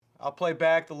I'll play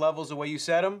back the levels the way you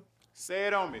said them. Say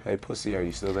it on me. Hey, pussy, are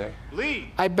you still there? Lead.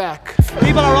 I back.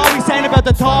 People are always saying about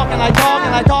the talk, and I talk,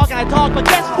 but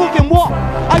guess fucking what?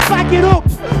 I back it up.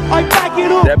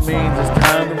 That means it's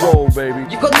time to roll, baby.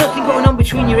 You've got nothing going on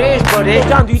between your ears, buddy. Hey,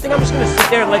 John, do you think I'm just gonna sit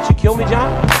there and let you kill me,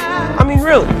 John? I mean,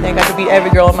 really? I think I could beat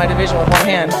every girl in my division with one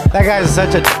hand. That guy's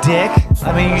such a dick.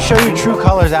 I mean, you show your true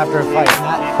colors after a fight, and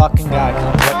that fucking guy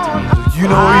comes up to me. You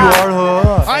know who you are,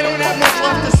 huh? I don't have much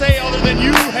left to say other than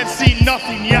you have seen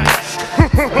nothing yet.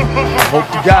 Hope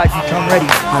to God you come ready.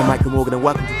 Hi, Michael Morgan, and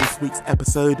welcome to this week's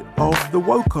episode of the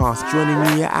Wocast. Joining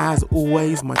me, as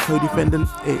always, my co-defendant,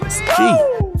 it's G.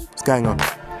 What's going on?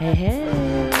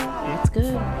 Hey, what's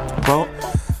good? Well,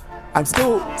 I'm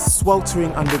still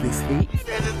sweltering under this heat,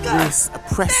 this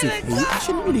oppressive heat. I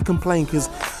shouldn't really complain because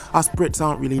us Brits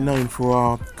aren't really known for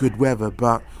our good weather,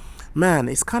 but man,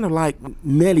 it's kind of like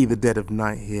nearly the dead of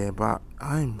night here, but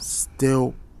I'm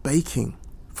still baking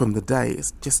from the day.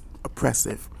 It's just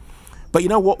oppressive. But you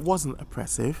know what wasn't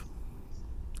oppressive?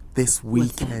 This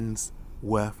weekend's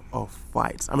worth of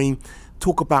fights. I mean,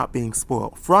 talk about being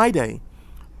spoiled. Friday,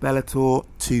 Bellator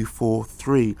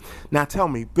 243. Now tell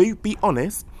me, be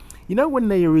honest, you know when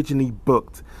they originally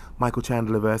booked Michael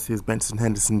Chandler versus Benson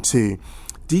Henderson 2,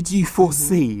 did you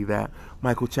foresee that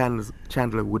Michael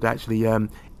Chandler would actually end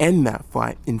that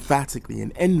fight emphatically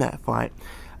and end that fight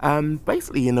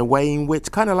basically in a way in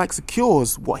which kind of like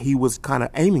secures what he was kind of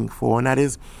aiming for, and that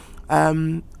is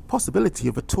possibility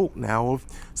of a talk now of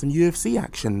some UFC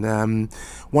action.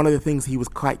 One of the things he was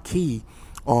quite keen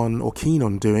on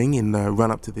doing in the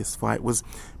run up to this fight was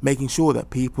making sure that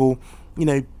people,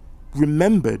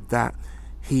 remembered that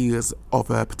he is of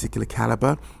a particular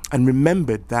caliber and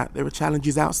remembered that there are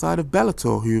challenges outside of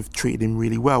Bellator who have treated him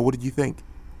really well. What did you think?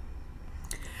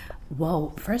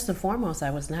 Well, first and foremost,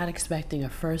 I was not expecting a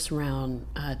first round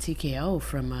TKO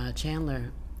from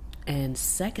Chandler. And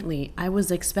secondly, I was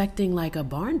expecting like a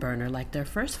barn burner like their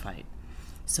first fight.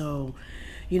 So,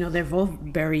 they're both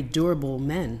very durable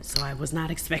men. So I was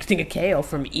not expecting a KO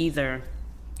from either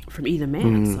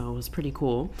man. So it was pretty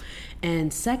cool.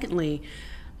 And secondly,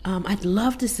 I'd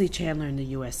love to see Chandler in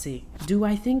the UFC. Do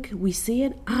I think we see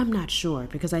it? I'm not sure,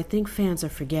 because I think fans are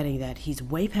forgetting that he's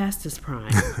way past his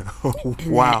prime.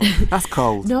 Wow, that's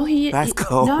cold. That's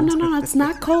cold. No, it's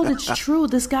not cold. It's true.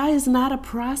 This guy is not a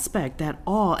prospect at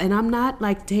all. And I'm not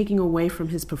like taking away from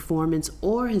his performance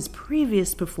or his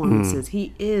previous performances.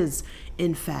 He is,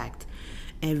 in fact,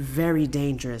 a very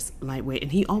dangerous lightweight,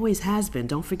 and he always has been.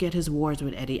 Don't forget his wars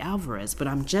with Eddie Alvarez. But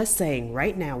I'm just saying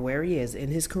right now where he is in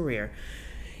his career,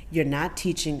 you're not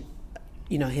teaching,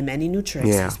 him any new tricks.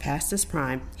 Yeah. He's past his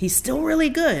prime. He's still really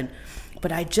good,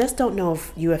 but I just don't know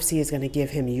if UFC is going to give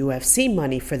him UFC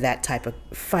money for that type of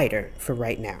fighter for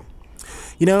right now.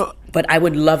 But I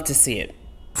would love to see it.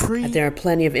 There are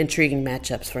plenty of intriguing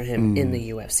matchups for him in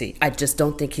the UFC. I just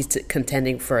don't think he's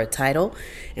contending for a title.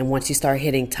 And once you start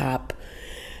hitting top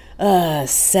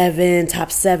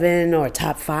 7 or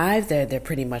top 5, they're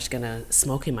pretty much gonna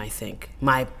smoke him, I think.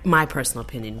 My personal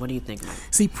opinion. What do you think, Mike?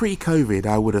 See, pre-COVID,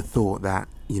 I would have thought that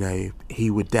he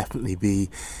would definitely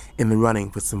be in the running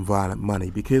for some violent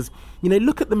money, because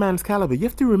look at the man's caliber. You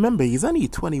have to remember he's only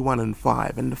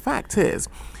 21-5, and the fact is,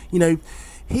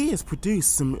 he has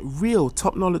produced some real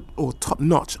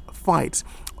top-notch fights.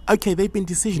 Okay, they've been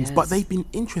decisions, yes, but they've been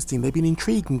interesting, they've been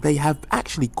intriguing, they have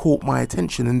actually caught my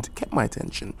attention and kept my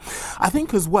attention. I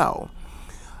think as well,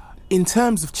 in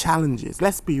terms of challenges,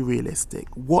 let's be realistic.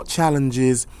 What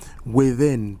challenges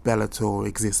within Bellator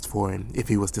exist for him if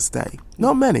he was to stay?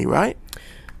 Not many, right?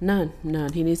 None.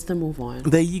 He needs to move on.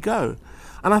 There you go.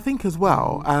 And I think as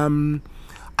well,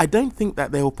 I don't think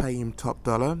that they'll pay him top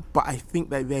dollar, but I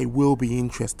think that they will be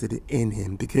interested in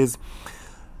him, because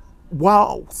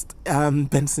whilst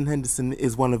Benson Henderson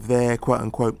is one of their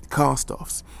quote-unquote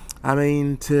cast-offs, I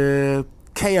mean, to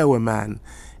KO a man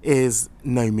is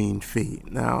no mean feat.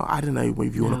 Now, I don't know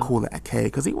if you want to call it a KO,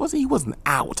 because he wasn't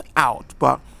out,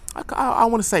 but I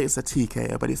want to say it's a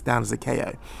TKO, but it's down as a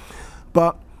KO.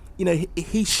 But,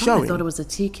 he's showing... I thought it was a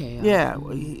TKO. Yeah,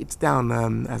 it's down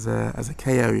as a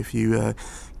KO if you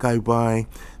go by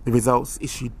the results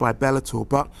issued by Bellator.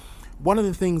 But one of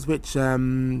the things which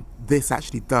this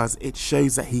actually does, it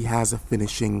shows that he has a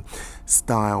finishing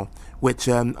style, which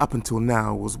up until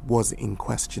now was in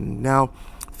question. Now,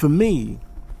 for me,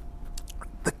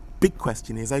 the big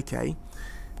question is, okay,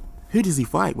 who does he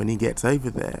fight when he gets over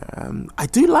there? I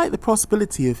do like the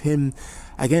possibility of him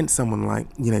against someone like,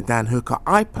 Dan Hooker.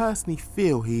 I personally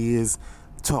feel he is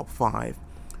top 5,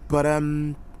 but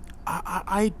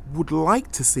I would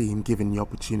like to see him given the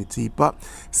opportunity. But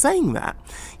saying that,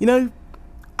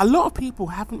 a lot of people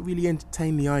haven't really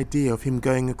entertained the idea of him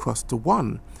going across to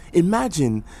ONE.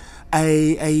 Imagine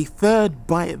a third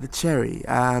bite at the cherry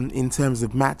in terms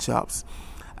of matchups,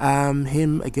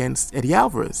 him against Eddie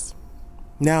Alvarez.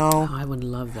 Now, I would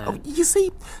love that. You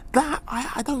see, that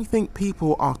I don't think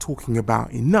people are talking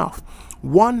about enough.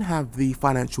 ONE have the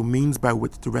financial means by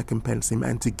which to recompense him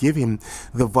and to give him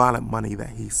the violent money that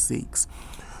he seeks.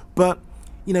 But,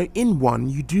 you know, in ONE,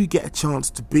 you do get a chance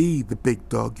to be the big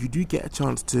dog. You do get a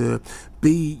chance to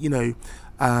be, you know,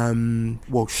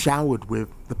 showered with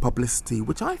the publicity,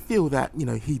 which I feel that, you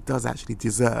know, he does actually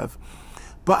deserve.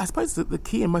 But I suppose that the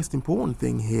key and most important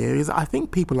thing here is I think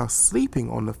people are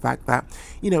sleeping on the fact that,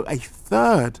 you know, a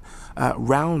third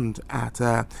round at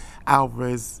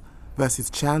Alvarez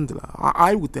versus Chandler,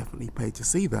 I would definitely pay to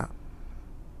see that.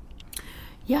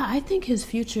 Yeah, I think his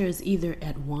future is either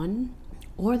at ONE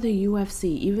or the UFC.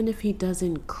 Even if he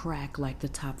doesn't crack like the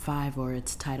top 5 or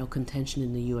its title contention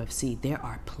in the UFC, there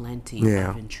are plenty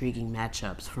of intriguing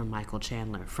matchups from Michael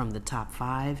Chandler, from the top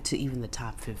 5 to even the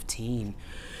top 15.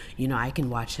 You know, I can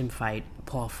watch him fight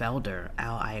Paul Felder,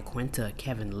 Al Iaquinta,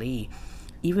 Kevin Lee,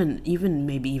 even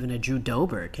maybe even a Drew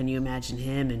Dober. Can you imagine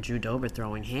him and Drew Dober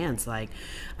throwing hands? Like,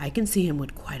 I can see him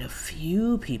with quite a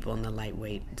few people in the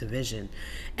lightweight division.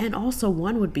 And also,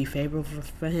 ONE would be favorable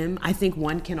for him. I think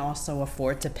ONE can also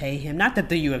afford to pay him. Not that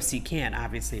the UFC can't,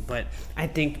 obviously, but I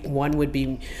think ONE would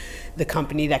be the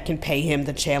company that can pay him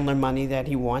the Chandler money that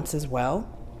he wants as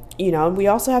well. You know, we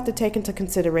also have to take into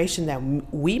consideration that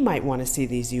we might want to see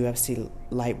these UFC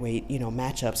lightweight, you know,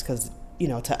 matchups because, you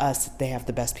know, to us, they have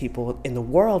the best people in the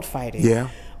world fighting. Yeah.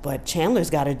 But Chandler's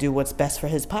got to do what's best for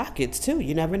his pockets, too.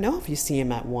 You never know if you see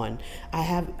him at ONE. I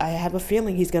have a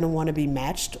feeling he's going to want to be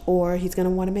matched or he's going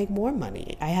to want to make more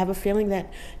money. I have a feeling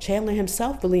that Chandler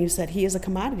himself believes that he is a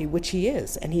commodity, which he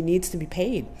is, and he needs to be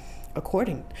paid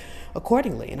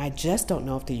accordingly. And I just don't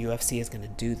know if the UFC is going to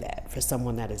do that for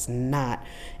someone that is not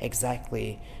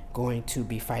exactly going to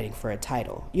be fighting for a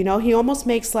title. You know, he almost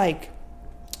makes like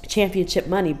championship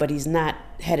money, but he's not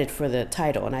headed for the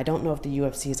title. And I don't know if the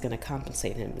UFC is going to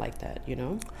compensate him like that, you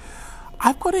know?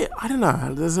 I've got it, I don't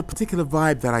know, there's a particular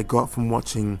vibe that I got from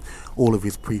watching all of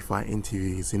his pre-fight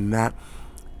interviews in that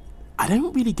I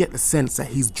don't really get the sense that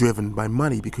he's driven by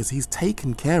money because he's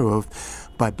taken care of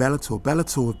by Bellator.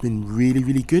 Bellator have been really,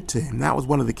 really good to him. That was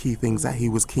one of the key things that he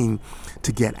was keen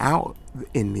to get out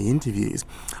in the interviews.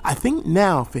 I think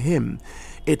now for him,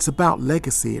 it's about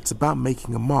legacy. It's about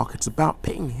making a mark. It's about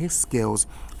pitting his skills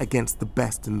against the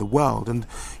best in the world. And,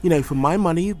 you know, for my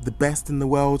money, the best in the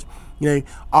world, you know,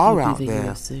 are out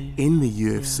there UFC. In the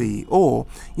UFC. Yeah. Or,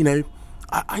 you know,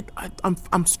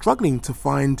 I'm struggling to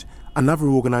find another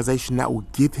organization that will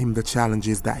give him the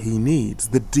challenges that he needs,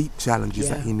 the deep challenges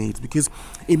that he needs. Because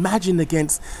imagine him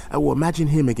against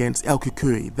El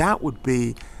Kukui. That would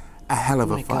be a hell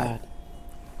of a fight. God.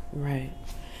 Right.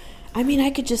 I mean, I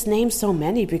could just name so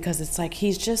many because it's like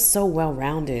he's just so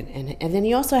well-rounded. And then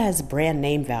he also has brand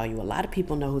name value. A lot of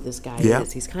people know who this guy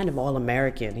is. He's kind of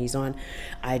all-American. He's on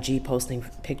IG posting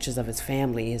pictures of his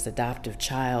family, his adoptive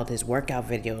child. His workout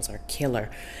videos are killer.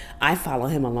 I follow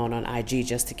him alone on IG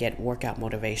just to get workout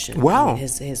motivation. Wow. I mean,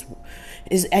 his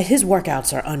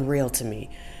workouts are unreal to me.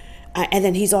 And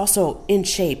then he's also in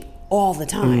shape all the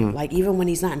time. Like, even when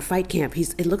he's not in fight camp,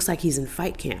 it looks like he's in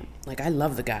fight camp. Like, I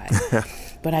love the guy.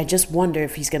 But I just wonder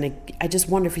if he's gonna make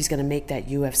that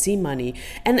UFC money.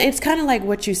 And it's kind of like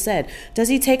what you said. Does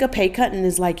he take a pay cut and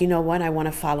is like, you know what, I want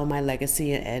to follow my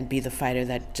legacy and be the fighter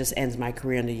that just ends my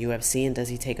career in the UFC? And does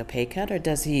he take a pay cut, or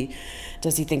does he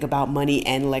think about money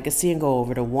and legacy and go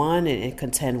over to ONE and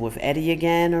contend with Eddie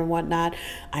again or whatnot?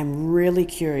 I'm really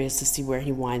curious to see where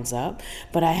he winds up.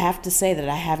 But I have to say that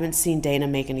I haven't seen Dana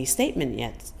make any statement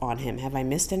yet on him. Have I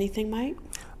missed anything, Mike?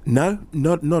 No,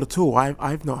 not at all.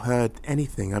 I've not heard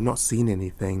anything. I've not seen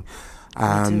anything.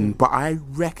 But I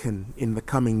reckon in the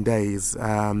coming days,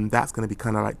 that's going to be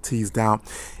kind of like teased out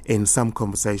in some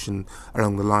conversation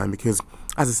along the line. Because,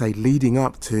 as I say, leading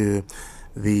up to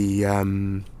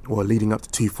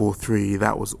 243,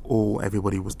 that was all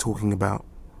everybody was talking about.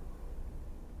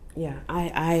 Yeah,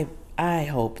 I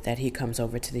hope that he comes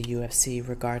over to the UFC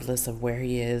regardless of where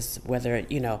he is, whether,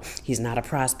 you know, he's not a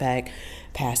prospect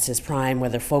past his prime,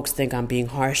 whether folks think I'm being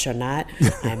harsh or not.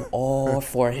 I'm all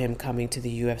for him coming to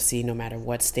the UFC no matter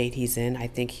what state he's in. I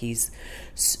think he's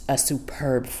a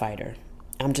superb fighter.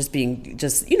 I'm just being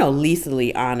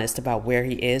lethally honest about where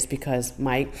he is because,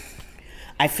 Mike,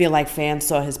 I feel like fans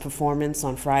saw his performance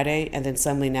on Friday, and then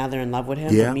suddenly now they're in love with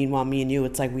him. Yeah. But meanwhile, me and you,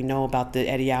 it's like we know about the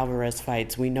Eddie Alvarez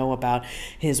fights. We know about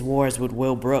his wars with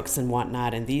Will Brooks and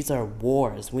whatnot, and these are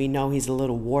wars. We know he's a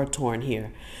little war-torn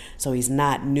here. So he's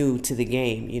not new to the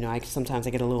game. You know, sometimes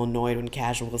I get a little annoyed when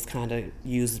casuals kind of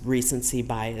use recency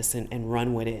bias and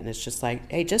run with it. And it's just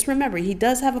like, hey, just remember, he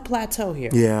does have a plateau here.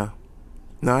 Yeah.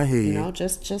 No, I hear you. You know,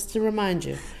 just to remind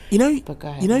you. You know, But go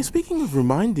ahead, speaking of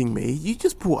reminding me, you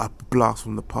just brought up a blast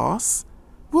from the past.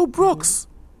 Will Brooks.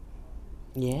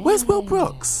 Yeah. Where's Will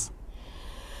Brooks?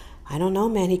 I don't know,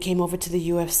 man. He came over to the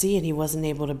UFC and he wasn't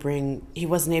able to bring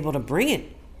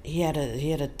it. He had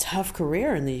a tough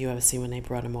career in the UFC when they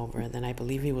brought him over, and then I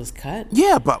believe he was cut.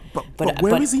 Yeah, but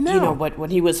where is he now? You know, when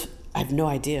he was, I have no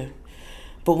idea.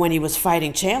 But when he was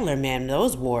fighting Chandler, man,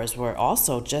 those wars were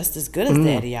also just as good as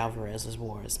the Eddie Alvarez's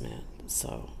wars, man.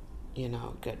 So, you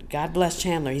know, good. God bless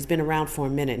Chandler. He's been around for a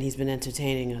minute, and he's been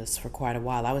entertaining us for quite a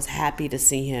while. I was happy to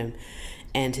see him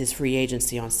end his free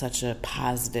agency on such a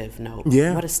positive note.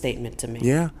 Yeah. What a statement to make.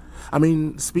 Yeah. I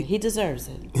mean, he deserves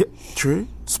it. Yeah, true.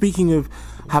 Speaking of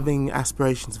having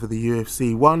aspirations for the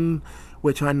UFC, one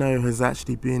which I know has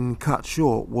actually been cut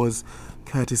short was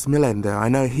Curtis Millender. I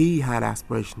know he had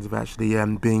aspirations of actually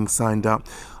being signed up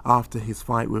after his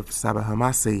fight with Sabah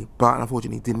Homasi, but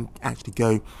unfortunately didn't actually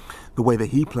go the way that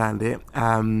he planned it.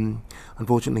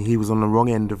 Unfortunately, he was on the wrong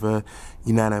end of a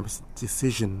unanimous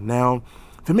decision. Now,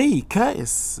 for me,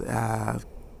 Curtis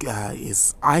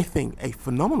is, I think, a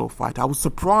phenomenal fighter. I was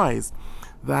surprised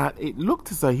that it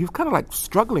looked as though he was kind of like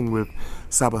struggling with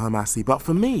Sabah Homasi, but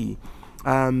for me,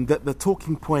 that the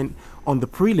talking point on the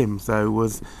prelims though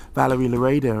was Valerie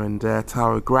Loureda and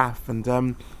Tara Graf, and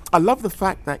I love the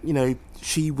fact that, you know,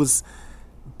 she was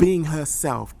being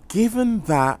herself, given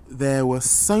that there was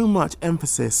so much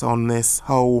emphasis on this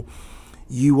whole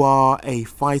you are a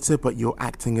fighter but you're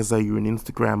acting as though you're an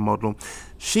Instagram model.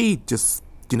 She just,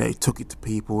 you know, took it to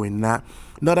people in that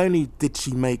not only did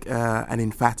she make an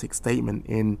emphatic statement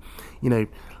in, you know,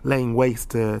 laying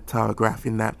waste to Tara Graf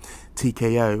in that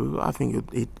TKO. I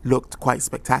think it looked quite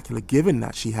spectacular given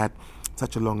that she had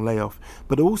such a long layoff.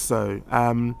 But also,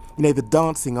 you know, the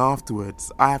dancing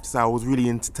afterwards, I have to say I was really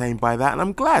entertained by that, and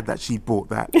I'm glad that she brought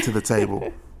that to the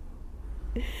table.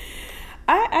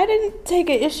 I didn't take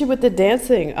an issue with the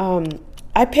dancing.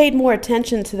 I paid more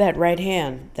attention to that right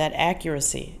hand, that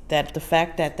accuracy, that the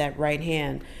fact that that right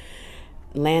hand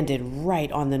landed right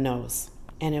on the nose,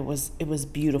 and it was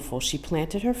beautiful. She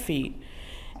planted her feet,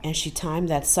 and she timed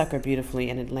that sucker beautifully,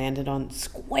 and it landed on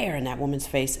square in that woman's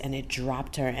face, and it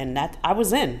dropped her, and that I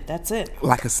was in. That's it.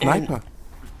 Like a sniper.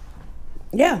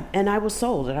 Yeah, and I was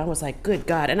sold, and I was like, good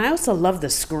God. And I also love the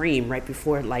scream right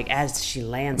before, like, as she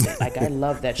lands it. Like, I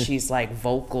love that she's, like,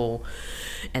 vocal.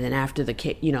 And then after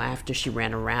after she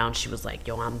ran around, she was like,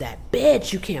 yo, I'm that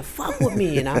bitch. You can't fuck with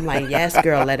me. And I'm like, yes,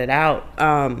 girl, let it out.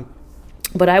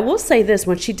 But I will say this,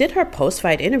 when she did her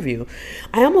post-fight interview,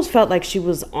 I almost felt like she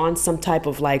was on some type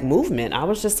of, like, movement. I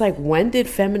was just like, when did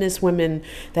feminist women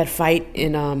that fight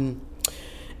in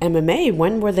MMA,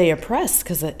 when were they oppressed?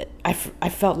 Because I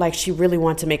felt like she really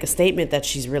wanted to make a statement that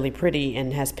she's really pretty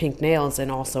and has pink nails and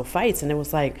also fights. And it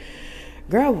was like,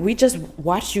 girl, we just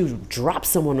watched you drop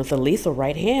someone with a lethal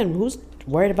right hand. Who's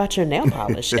worried about your nail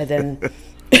polish? And then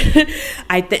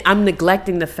I'm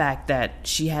neglecting the fact that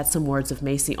she had some words of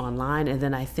Macy online. And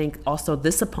then I think also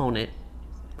this opponent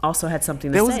also had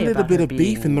something to say about There was a little bit of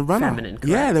beef in the run-up.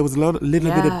 Yeah, there was a little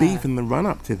bit of beef in the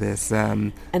run-up to this.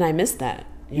 And I missed that.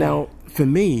 Yeah. Now, for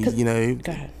me, you know,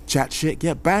 chat shit,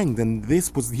 get banged. And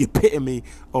this was the epitome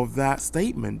of that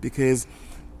statement because,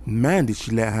 man, did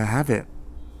she let her have it.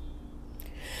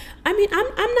 I mean,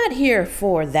 I'm not here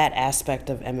for that aspect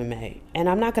of MMA, and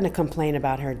I'm not going to complain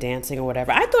about her dancing or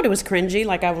whatever. I thought it was cringy,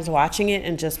 like I was watching it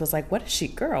and just was like, what is she,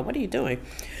 girl, what are you doing?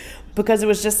 Because it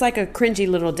was just like a cringy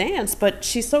little dance, but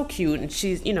she's so cute, and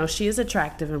she's, you know, she is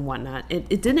attractive and whatnot.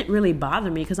 It didn't really bother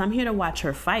me because I'm here to watch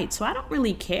her fight, so I don't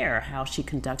really care how she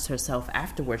conducts herself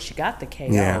afterwards. She got the KO.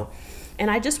 Yeah. And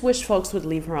I just wish folks would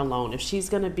leave her alone. If she's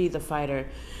going to be the fighter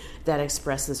that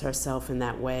expresses herself in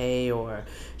that way, or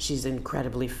she's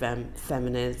incredibly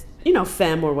feminist, you know,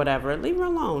 femme or whatever, leave her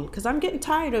alone, because I'm getting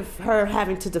tired of her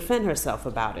having to defend herself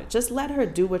about it. Just let her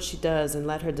do what she does and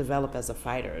let her develop as a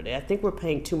fighter. I think we're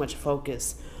paying too much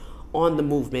focus on the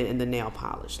movement and the nail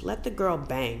polish. Let the girl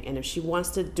bang, and if she wants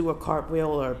to do a cartwheel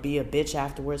or be a bitch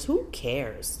afterwards, who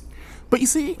cares? But you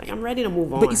see, like, I'm ready to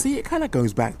move on. But you see, it kind of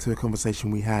goes back to a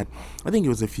conversation we had, I think it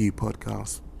was a few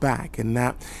podcasts back, and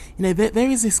that, you know, there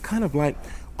is this kind of like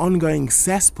ongoing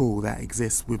cesspool that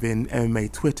exists within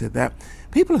MMA Twitter, that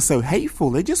people are so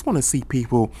hateful. They just want to see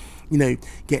people,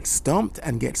 get stomped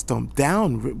and get stomped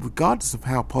down, regardless of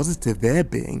how positive they're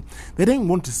being. They don't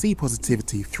want to see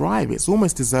positivity thrive. It's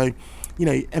almost as though,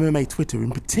 MMA Twitter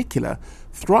in particular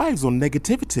thrives on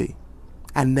negativity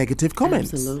and negative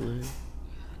comments. Absolutely.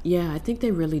 Yeah, I think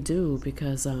they really do,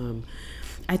 because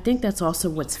I think that's also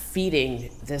what's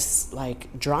feeding this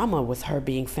drama with her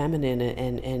being feminine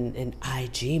and an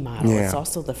IG model. Yeah. It's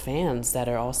also the fans that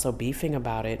are also beefing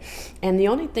about it. And the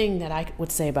only thing that I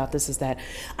would say about this is that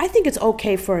I think it's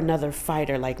okay for another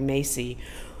fighter like Macy,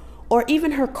 or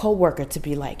even her coworker, to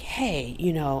be like, hey,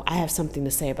 I have something to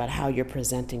say about how you're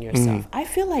presenting yourself. I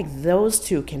feel like those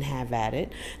two can have at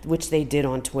it, which they did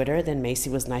on Twitter. Then Macy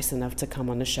was nice enough to come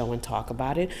on the show and talk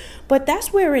about it. But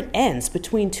that's where it ends,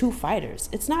 between two fighters.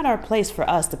 It's not our place for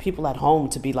us, the people at home,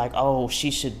 to be like, oh, she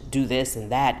should do this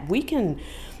and that. We can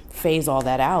phase all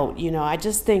that out. I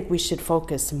just think we should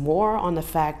focus more on the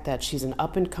fact that she's an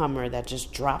up-and-comer that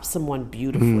just dropped someone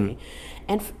beautifully.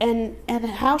 And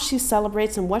how she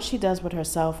celebrates and what she does with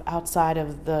herself outside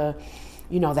of the,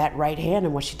 that right hand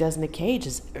and what she does in the cage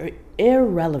is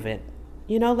irrelevant.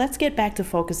 Let's get back to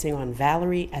focusing on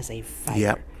Valerie as a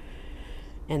fighter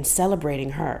and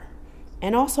celebrating her,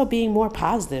 and also being more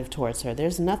positive towards her.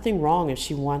 There's nothing wrong if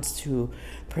she wants to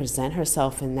present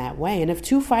herself in that way. And if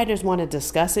two fighters want to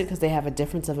discuss it because they have a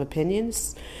difference of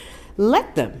opinions,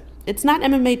 let them. It's not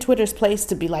MMA Twitter's place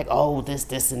to be like, oh,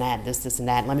 this and that, this and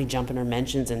that. Let me jump in her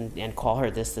mentions and call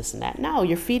her this and that. No,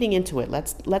 you're feeding into it.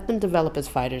 Let them develop as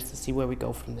fighters to see where we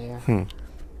go from there.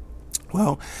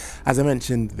 Well, as I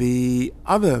mentioned, the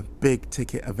other big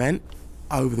ticket event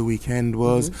over the weekend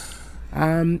was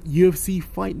UFC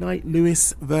Fight Night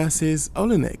Lewis versus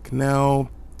Oleinik.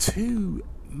 Now, two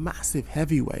massive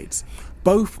heavyweights,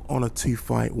 both on a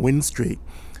 2-fight win streak.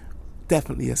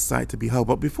 Definitely a sight to behold.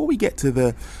 But before we get to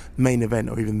the main event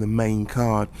or even the main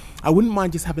card, I wouldn't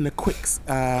mind just having a quick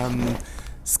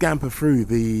scamper through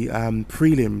the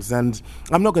prelims. And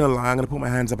I'm not going to lie, I'm going to put my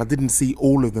hands up. I didn't see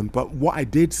all of them, but what I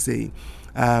did see,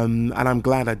 and I'm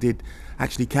glad I did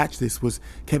actually catch this, was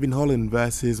Kevin Holland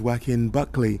versus Joaquin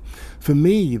Buckley. For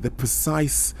me, the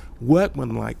precise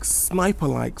workman-like,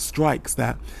 sniper-like strikes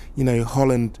that,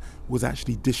 Holland was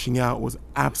actually dishing out was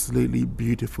absolutely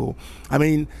beautiful. I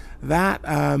mean, that,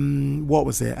 what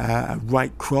was it, a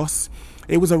right cross?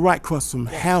 It was a right cross from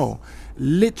hell.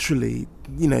 Literally,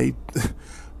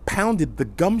 pounded the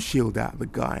gum shield out of the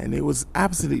guy, and it was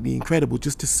absolutely incredible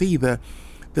just to see the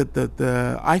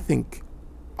I think,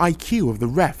 IQ of the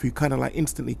ref, who kind of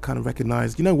instantly kind of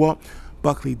recognized,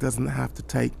 Buckley doesn't have to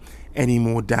take any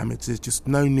more damage. There's just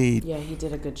no need. Yeah, he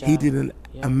did a good job. He did an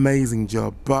amazing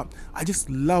job. But I just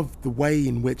love the way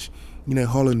in which,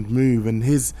 Holland moved, and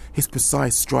his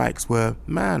precise strikes were,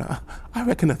 man, I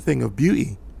reckon a thing of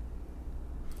beauty.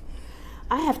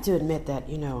 I have to admit that,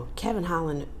 Kevin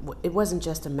Holland, it wasn't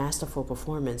just a masterful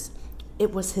performance.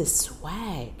 It was his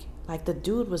swag. The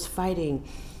dude was fighting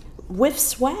with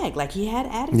swag. He had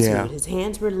attitude. Yeah. His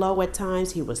hands were low at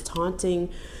times. He was taunting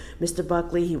Mr.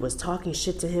 Buckley. He was talking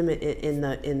shit to him in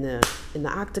the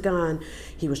octagon.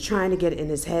 He was trying to get it in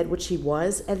his head, which he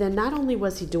was. And then not only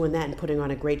was he doing that and putting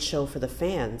on a great show for the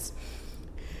fans,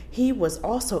 he was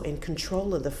also in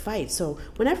control of the fight. So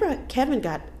whenever Kevin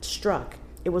got struck,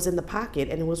 it was in the pocket,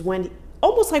 and it was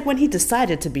almost like when he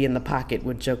decided to be in the pocket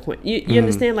with Joaquin. You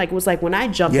understand? It was like, when I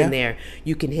jump in there,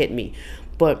 you can hit me.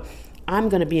 But I'm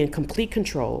going to be in complete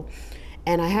control.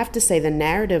 And I have to say, the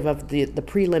narrative of the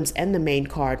prelims and the main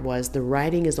card was the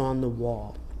writing is on the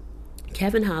wall.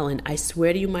 Kevin Holland, I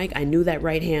swear to you, Mike, I knew that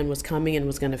right hand was coming and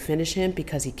was going to finish him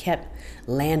because he kept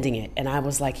landing it. And I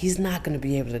was like, he's not going to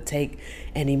be able to take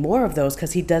any more of those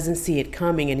because he doesn't see it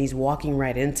coming and he's walking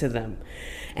right into them.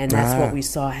 And that's what we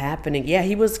saw happening. Yeah,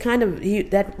 he was kind of,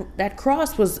 that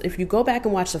cross was, if you go back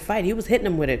and watch the fight, he was hitting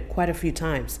him with it quite a few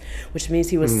times, which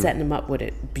means he was setting him up with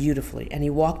it beautifully. And he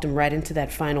walked him right into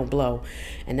that final blow.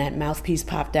 And that mouthpiece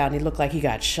popped out and he looked like he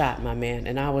got shot, my man.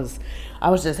 And I was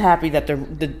just happy that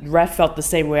the ref felt the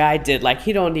same way I did.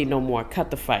 He don't need no more.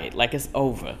 Cut the fight. It's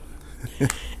over.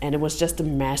 And it was just a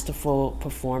masterful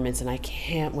performance, and I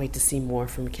can't wait to see more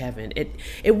from Kevin.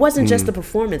 It wasn't just the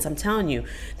performance. I'm telling you,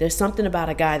 there's something about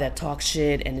a guy that talks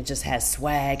shit and it just has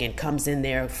swag and comes in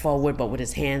there forward, but with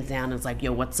his hands down, and it's like,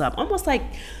 yo, what's up? Almost like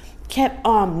kept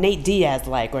Nate Diaz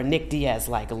or Nick Diaz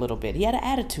a little bit. He had an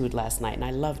attitude last night, and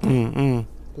I loved it.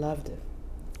 Loved it.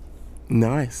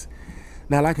 Nice.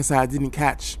 Now, like I said, I didn't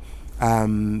catch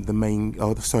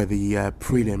the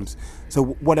prelims. So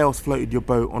what else floated your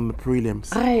boat on the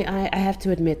prelims? I have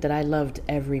to admit that I loved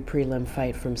every prelim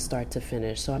fight from start to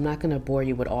finish. So I'm not going to bore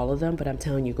you with all of them, but I'm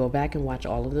telling you, go back and watch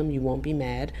all of them. You won't be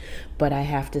mad. But I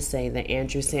have to say the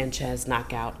Andrew Sanchez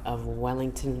knockout of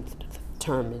Wellington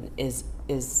Turman is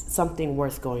something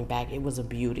worth going back. It was a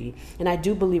beauty. And I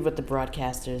do believe with the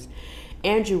broadcasters,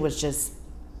 Andrew was just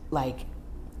like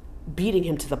beating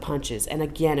him to the punches. And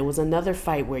again, it was another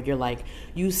fight where you're like,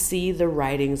 you see the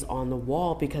writings on the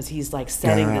wall because he's like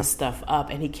setting this stuff up,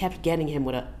 and he kept getting him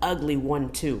with an ugly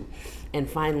 1-2. And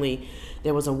finally,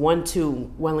 there was a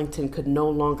 1-2 Wellington could no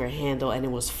longer handle, and it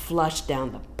was flushed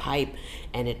down the pipe,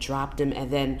 and it dropped him.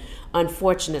 And then,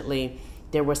 unfortunately,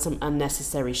 there were some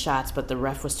unnecessary shots, but the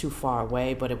ref was too far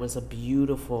away. But it was a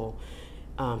beautiful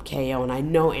KO, and I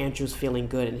know Andrew's feeling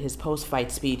good. In his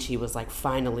post-fight speech, he was like,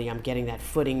 finally, I'm getting that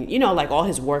footing. You know, like all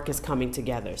his work is coming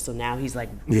together. So now he's like,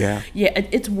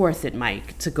 it's worth it,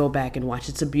 Mike, to go back and watch.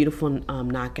 It's a beautiful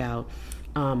knockout.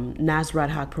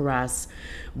 Nasrat Haqparast,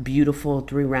 beautiful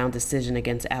 3-round decision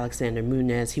against Alexander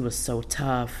Muniz. He was so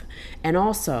tough. And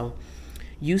also,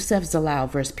 Youssef Zalal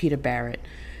versus Peter Barrett.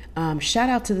 Shout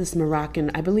out to this Moroccan,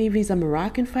 I believe he's a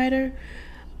Moroccan fighter.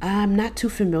 I'm not too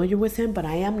familiar with him, but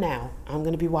I am now. I'm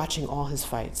going to be watching all his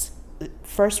fights.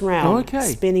 First round,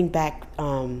 spinning back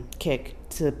kick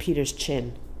to Peter's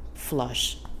chin.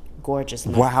 Flush. Gorgeous.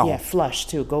 Wow. Yeah, flush,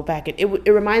 too. Go back. It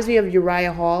reminds me of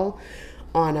Uriah Hall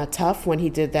on Tough when he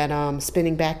did that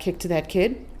spinning back kick to that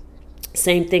kid.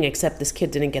 Same thing, except this kid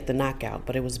didn't get the knockout,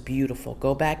 but it was beautiful.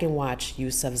 Go back and watch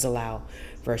Youssef Zalal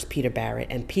versus Peter Barrett.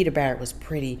 And Peter Barrett was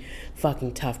pretty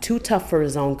fucking tough. Too tough for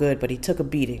his own good, but he took a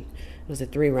beating. It was a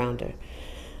 3-rounder.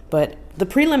 But the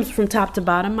prelims from top to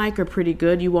bottom, Mike, are pretty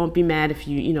good. You won't be mad if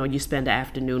you spend the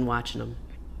afternoon watching them.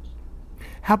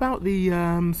 How about the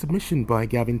submission by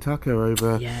Gavin Tucker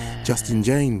over Justin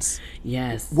James?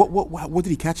 Yes. What did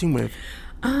he catch him with?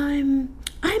 I'm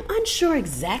unsure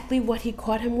exactly what he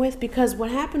caught him with, because what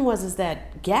happened was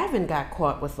that Gavin got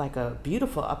caught with like a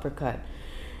beautiful uppercut,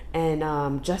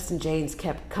 and Justin James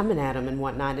kept coming at him and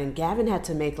whatnot, and Gavin had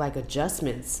to make like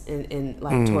adjustments in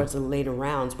towards the later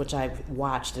rounds, which I've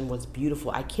watched and was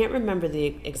beautiful. I can't remember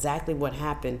exactly what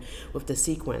happened with the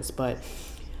sequence, but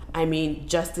I mean,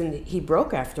 Justin, he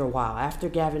broke after a while. After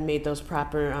Gavin made those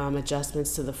proper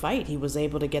adjustments to the fight, he was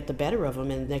able to get the better of him,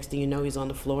 and next thing you know, he's on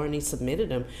the floor and he submitted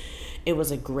him. It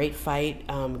was a great fight.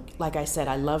 Like I said,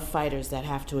 I love fighters that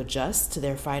have to adjust to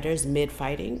their fighters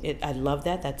mid-fighting. I love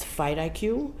that. That's fight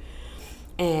IQ.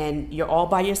 And you're all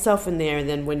by yourself in there, and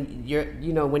then when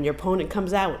when your opponent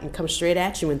comes out and comes straight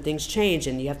at you and things change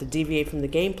and you have to deviate from the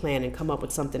game plan and come up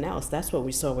with something else. That's what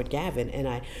we saw with Gavin, and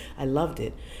I loved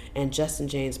it. And Justin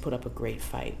James put up a great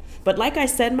fight. But like I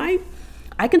said, Mike,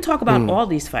 I can talk about all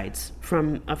these fights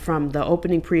from the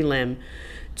opening prelim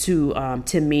to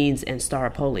Tim Means and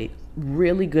Staropoli.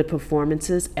 Really good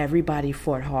performances. Everybody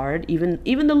fought hard, even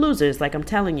the losers. Like I'm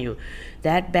telling you,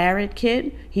 that Barrett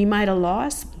kid, he might have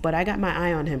lost, but I got my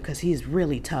eye on him because he's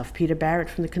really tough. Peter Barrett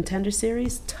from the Contender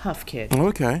Series, tough kid.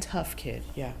 Okay. Tough kid,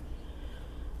 yeah.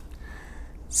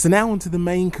 So now on to the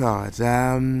main card.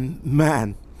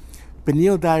 Beneil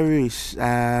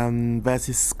Dariush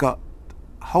versus Scott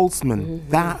Holtzman. Mm-hmm.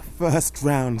 That first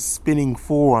round spinning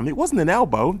forearm, it wasn't an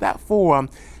elbow. That forearm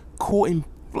caught him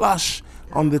flush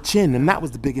on the chin, and that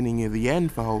was the beginning of the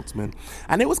end for Holtzman.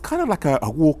 And it was kind of like a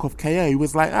walk-off KO. He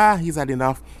was like, he's had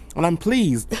enough. And I'm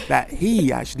pleased that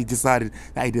he actually decided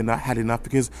that he had enough,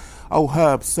 because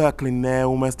Herb circling there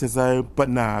almost as though, but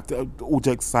nah, all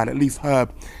jokes aside, at least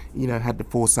Herb, had the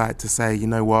foresight to say, you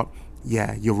know what,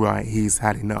 yeah, you're right, he's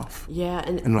had enough. Yeah,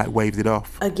 and like waved it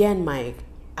off. Again, Mike,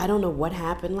 I don't know what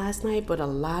happened last night, but a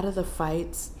lot of the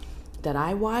fights that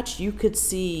I watched, you could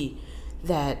see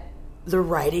that the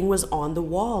writing was on the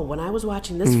wall. When I was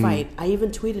watching this fight, I even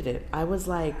tweeted it. I was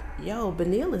like, yo,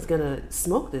 Beneil is going to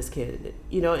smoke this kid.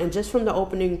 And just from the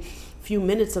opening few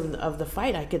minutes of the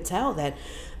fight, I could tell that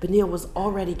Beneil was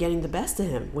already getting the best of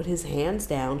him with his hands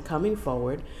down, coming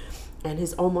forward, and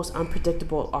his almost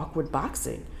unpredictable, awkward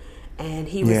boxing. And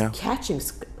he was catching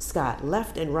Scott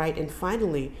left and right, and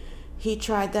finally he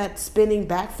tried that spinning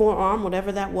back forearm,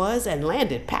 whatever that was, and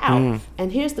landed. Pow!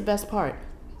 And here's the best part.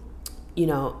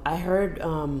 I heard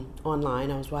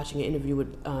online, I was watching an interview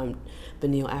with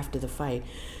Beneil after the fight.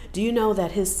 Do you know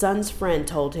that his son's friend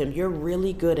told him, you're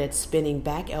really good at spinning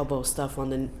back elbow stuff on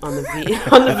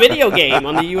the video game,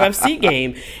 on the UFC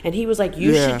game? And he was like,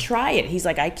 you should try it. He's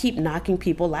like, I keep knocking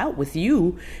people out with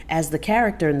you as the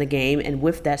character in the game and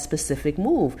with that specific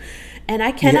move. And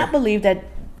I cannot believe that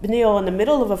Beneil, in the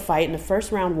middle of a fight in the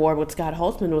first round war with Scott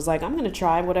Holtzman, was like, I'm going to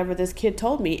try whatever this kid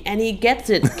told me. And he gets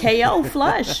it. KO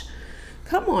flush.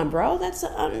 Come on, bro. That's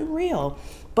unreal.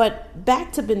 But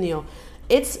back to Beneil.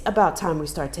 It's about time we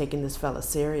start taking this fella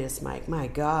serious, Mike. My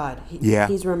God.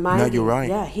 He's reminding, no, you're right.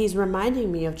 Yeah, he's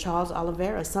reminding me of Charles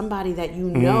Oliveira, somebody that you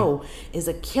know is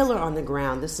a killer on the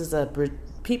ground.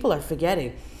 People are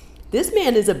forgetting. This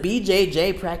man is a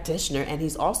BJJ practitioner, and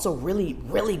he's also really,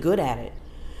 really good at it.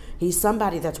 He's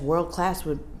somebody that's world-class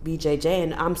with BJJ,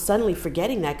 and I'm suddenly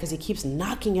forgetting that because he keeps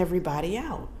knocking everybody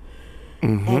out.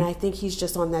 Mm-hmm. And I think he's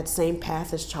just on that same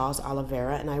path as Charles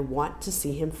Oliveira, and I want to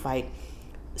see him fight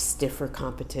stiffer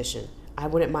competition. I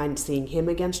wouldn't mind seeing him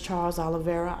against Charles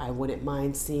Oliveira. I wouldn't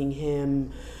mind seeing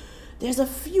him. There's a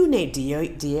few named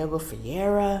Diego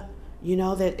Ferreira. You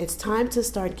know, that it's time to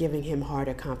start giving him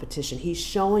harder competition. He's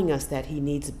showing us that he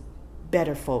needs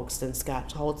better folks than Scott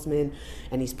Holtzman,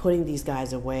 and he's putting these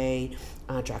guys away.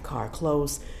 Drakkar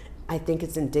Klose. I think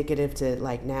it's indicative to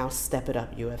now step it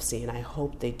up, UFC, and I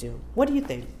hope they do. What do you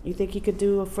think? You think he could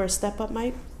do a first step up,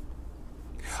 Mike?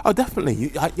 Oh,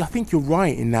 definitely. I think you're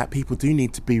right in that people do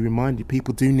need to be reminded.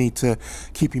 People do need to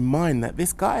keep in mind that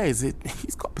this guy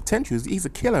he's got potential. He's a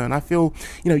killer, and I feel,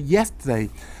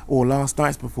 yesterday or last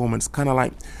night's performance kind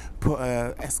of put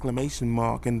an exclamation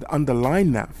mark and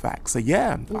underline that fact. So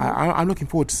yeah, I'm looking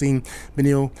forward to seeing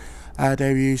Beneil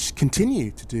Dariush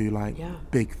continue to do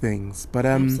big things. But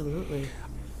absolutely.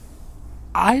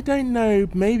 I don't know.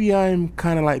 Maybe I'm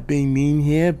kind of being mean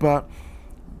here, but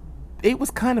it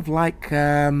was kind of like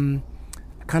time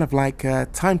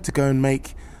to go and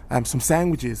make some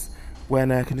sandwiches when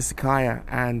Knisakaya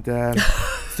and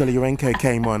Stoliarenko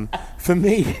came on. For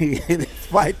me,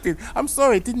 I'm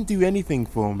sorry, it didn't do anything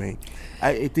for me.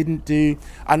 It didn't do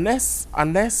unless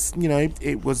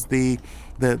it was the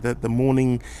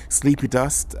morning sleepy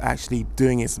dust actually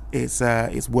doing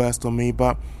its worst on me.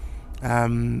 But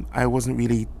I wasn't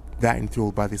really that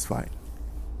enthralled by this fight.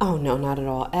 Oh, no, not at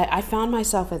all. I found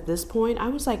myself at this point, I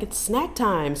was like, it's snack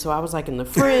time. So I was in the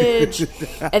fridge.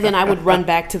 And then I would run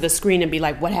back to the screen and be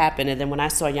like, what happened? And then when I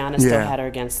saw Yana still had her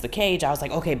against the cage, I was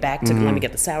like, okay, back to, let me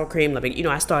get the sour cream.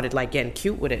 I started getting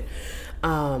cute with it.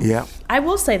 I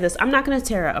will say this. I'm not going to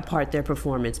tear apart their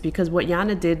performance because what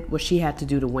Yana did was she had to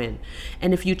do to win.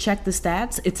 And if you check the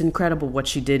stats, it's incredible what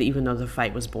she did even though the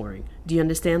fight was boring. Do you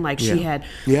understand? She had...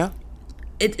 Yeah.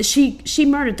 She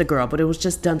murdered the girl, but it was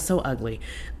just done so ugly.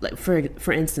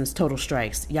 For instance, total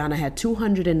strikes. Yana had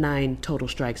 209 total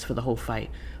strikes for the whole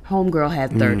fight. Homegirl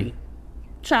had 30.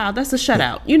 Child, that's a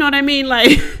shutout. You know what I mean?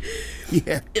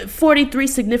 43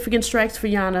 significant strikes for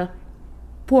Yana.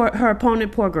 Her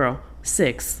opponent, poor girl,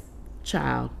 6.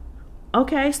 Child.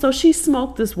 Okay, so she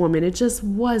smoked this woman. It just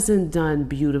wasn't done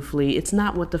beautifully. It's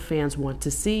not what the fans want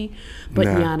to see, but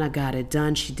Yana got it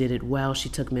done. She did it well. She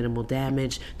took minimal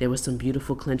damage. There was some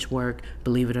beautiful clinch work.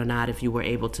 Believe it or not, if you were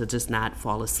able to just not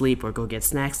fall asleep or go get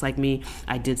snacks like me,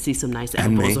 I did see some nice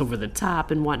elbows over the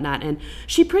top and whatnot. And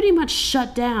she pretty much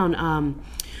shut down.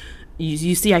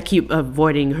 You see, I keep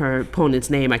avoiding her opponent's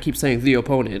name. I keep saying the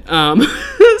opponent.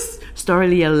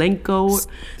 Stoliarenko,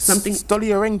 something.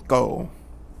 Stoliarenko.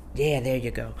 Yeah, there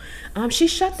you go. She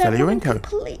shut that woman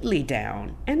completely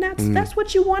down, and that's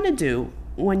what you want to do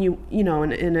when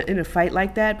in a fight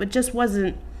like that. But just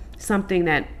wasn't something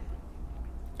that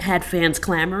had fans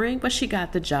clamoring. But she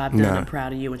got the job done. I'm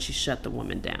proud of you, and she shut the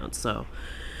woman down. So,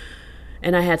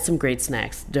 and I had some great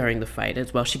snacks during the fight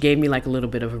as well. She gave me a little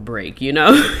bit of a break,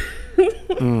 The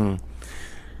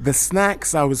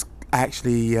snacks I was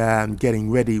actually getting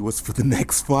ready was for the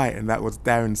next fight, and that was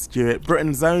Darren Stewart,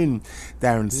 Britain's own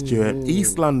Darren Stewart,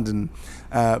 East London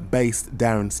based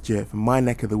Darren Stewart from my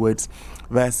neck of the woods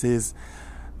versus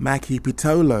Maki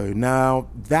Pitolo. Now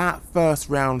that first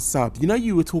round sub,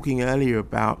 you were talking earlier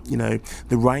about the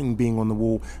writing being on the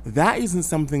wall. That isn't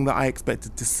something that I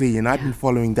expected to see, and I've been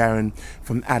following Darren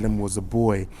from Adam Was a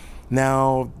Boy.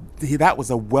 Now that was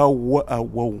a well-deserved,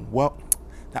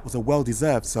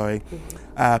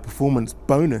 performance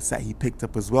bonus that he picked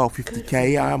up as well,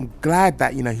 50k. I'm glad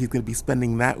that, he's going to be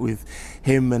spending that with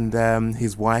him and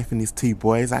his wife and his 2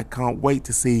 boys. I can't wait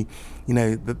to see,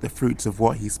 the fruits of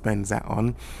what he spends that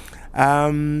on.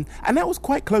 And that was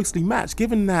quite closely matched,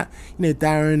 given that,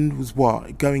 Darren was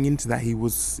going into that, he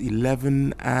was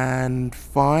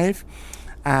 11-5,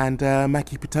 and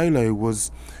Maki Pitolo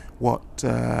was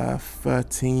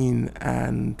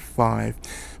 13-5.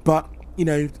 But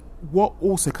what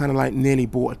also kind of nearly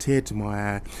brought a tear to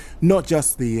my eye, not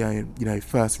just the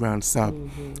first round sub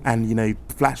and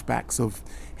flashbacks of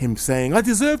him saying I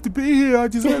deserve to be here,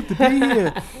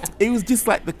 it was just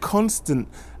the constant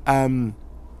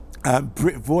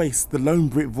Brit voice, the lone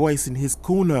Brit voice in his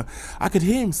corner, I could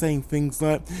hear him saying things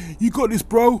like, "You got this,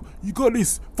 bro. You got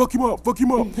this. Fuck him up. Fuck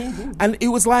him up." And it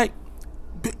was like,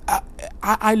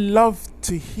 I love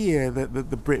to hear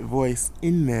the Brit voice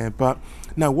in there. But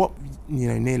now, what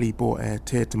nearly brought a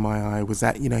tear to my eye was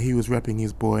that he was repping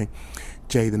his boy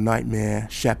Jay the Nightmare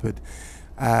Shepherd.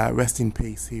 Rest in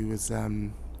peace. He was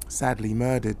sadly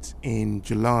murdered in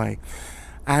July,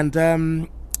 and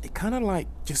it kind of like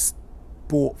just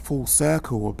brought full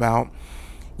circle about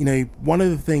one of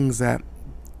the things that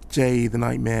Jay the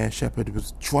Nightmare Shepherd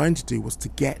was trying to do was to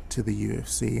get to the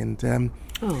UFC, and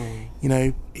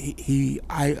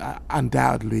I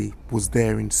undoubtedly was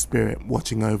there in spirit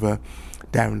watching over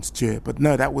Darren Stewart. But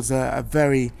no, that was a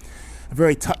very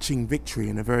touching victory,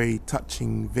 and a very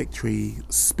touching victory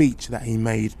speech that he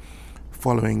made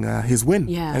following his win.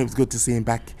 Yeah. And it was good to see him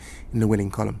back in the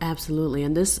winning column. Absolutely.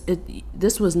 And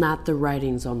this was not the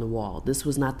writings on the wall. This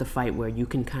was not the fight where you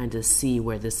can kind of see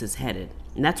where this is headed.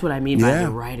 And that's what I mean by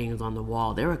the writings on the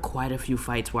wall. There were quite a few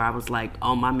fights where I was like,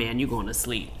 oh, my man, you're going to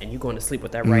sleep. And you're going to sleep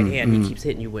with that right hand he keeps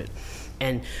hitting you with.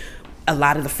 And a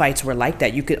lot of the fights were like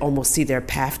that. You could almost see their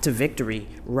path to victory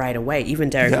right away.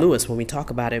 Even Derek Lewis, when we talk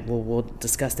about it, we'll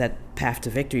discuss that path to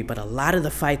victory. But a lot of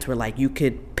the fights were like you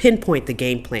could pinpoint the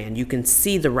game plan. You can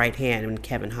see the right hand in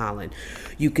Kevin Holland.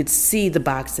 You could see the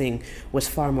boxing was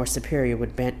far more superior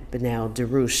with Benel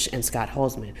Dariush and Scott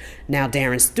Holzman. Now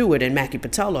Darren Stewart and Maki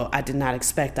Pitolo, I did not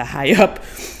expect a high up,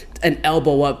 an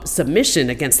elbow up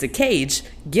submission against the cage,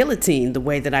 guillotine, the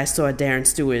way that I saw Darren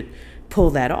Stewart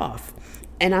pull that off.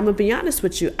 And I'm going to be honest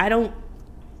with you, I don't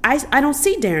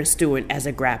see Darren Stewart as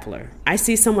a grappler. I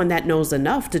see someone that knows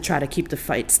enough to try to keep the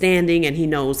fight standing, and he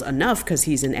knows enough because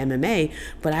he's in MMA,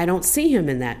 but I don't see him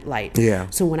in that light. Yeah.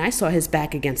 So when I saw his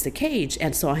back against the cage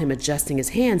and saw him adjusting his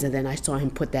hands, and then I saw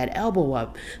him put that elbow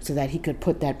up so that he could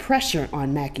put that pressure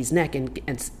on Mackey's neck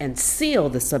and seal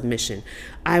the submission,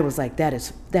 I was like, that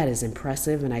is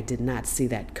impressive, and I did not see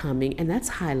that coming, and that's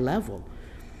high level.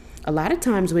 A lot of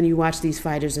times when you watch these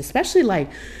fighters, especially like,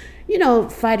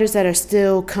 fighters that are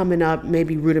still coming up,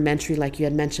 maybe rudimentary, like you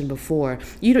had mentioned before,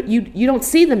 you don't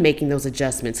see them making those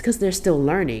adjustments because they're still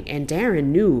learning. And Darren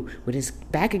knew with his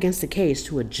back against the cage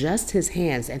to adjust his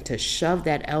hands and to shove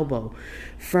that elbow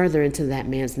further into that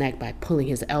man's neck by pulling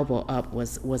his elbow up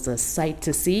was a sight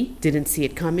to see. Didn't see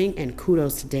it coming, and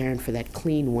kudos to Darren for that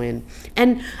clean win.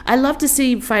 And I love to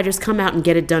see fighters come out and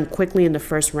get it done quickly in the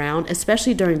first round,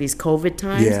 especially during these COVID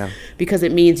times, because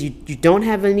it means you don't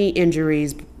have any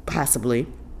injuries, possibly.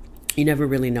 You never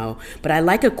really know. But I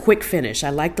like a quick finish. I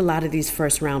liked a lot of these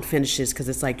first round finishes because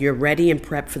it's like you're ready and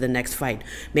prepped for the next fight.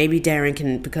 Maybe Darren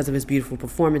can, because of his beautiful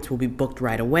performance, will be booked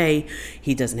right away.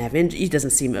 He doesn't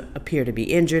appear to be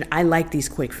injured. I like these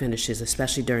quick finishes,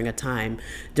 especially during a time,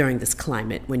 during this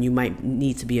climate, when you might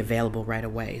need to be available right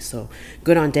away. So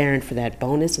good on Darren for that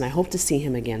bonus, and I hope to see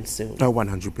him again soon. Oh,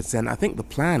 100%. I think the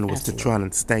plan was to try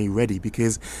and stay ready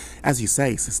because, as you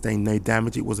say, sustain no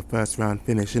damage. It was a first round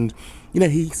finish, and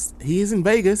he is in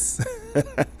Vegas.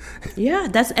 Yeah,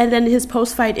 and then his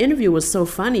post-fight interview was so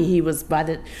funny. He was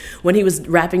when he was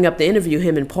wrapping up the interview,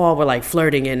 him and Paul were like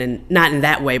flirting, and not in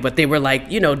that way, but they were like,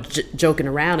 joking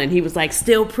around, and he was like,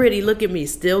 "Still pretty, look at me,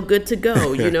 still good to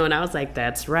go," and I was like,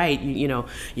 "That's right,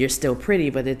 you're still pretty,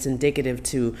 but it's indicative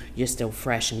to you're still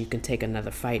fresh, and you can take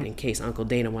another fight in case Uncle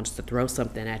Dana wants to throw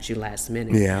something at you last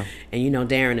minute." Yeah, and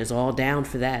Darren is all down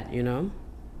for that.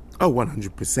 Oh,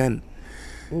 100%.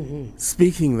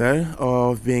 Speaking though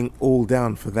of being all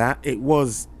down for that, it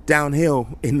was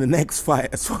downhill in the next fight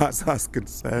as far as I was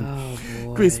concerned. Oh,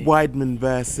 boy. Chris Weidman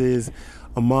versus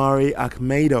Omari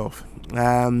Akhmedov.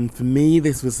 For me,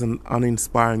 this was an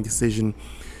uninspiring decision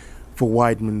for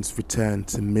Weidman's return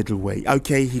to middleweight.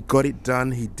 Okay, he got it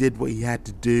done. He did what he had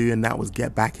to do, and that was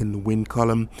get back in the win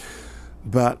column.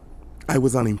 But I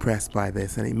was unimpressed by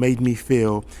this, and it made me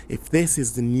feel if this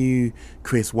is the new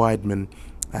Chris Weidman,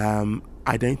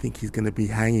 I don't think he's going to be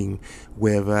hanging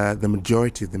with the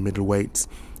majority of the middleweights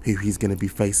who he's going to be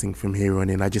facing from here on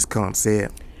in. I just can't see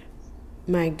it.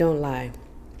 Mike, don't lie.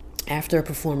 After a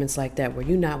performance like that, were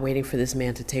you not waiting for this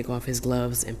man to take off his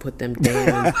gloves and put them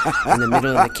down in the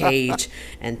middle of the cage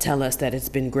and tell us that it's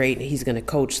been great and he's going to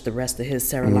coach the rest of his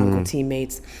Saralanco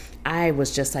teammates? I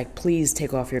was just like, please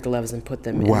take off your gloves and put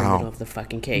them in the middle of the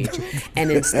fucking cage.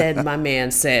 And instead, my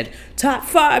man said, "Top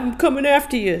 5, I'm coming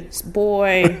after you."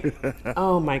 Boy,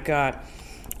 oh my God.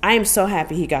 I am so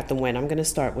happy he got the win. I'm going to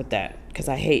start with that because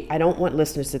I don't want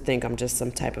listeners to think I'm just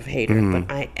some type of hater,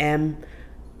 but I am.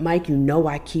 Mike,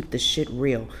 I keep the shit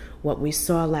real. What we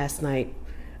saw last night,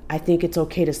 I think it's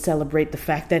okay to celebrate the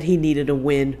fact that he needed a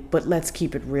win, but let's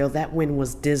keep it real. That win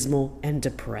was dismal and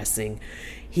depressing.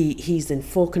 He's in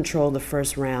full control the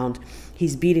first round.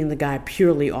 He's beating the guy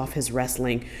purely off his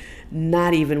wrestling,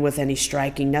 not even with any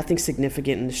striking, nothing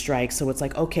significant in the strike. So it's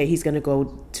like, okay, he's going to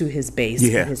go to his base,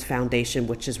 his foundation,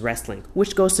 which is wrestling,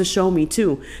 which goes to show me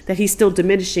too that he's still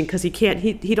diminishing because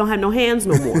he don't have no hands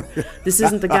no more. This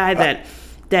isn't the guy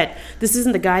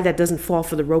that doesn't fall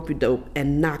for the rope-a-dope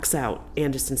and knocks out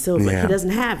Anderson Silva. Yeah. He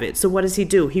doesn't have it. So what does he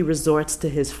do? He resorts to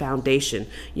his foundation.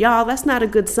 Y'all, that's not a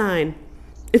good sign.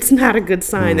 It's not a good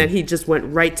sign that he just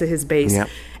went right to his base. Yep.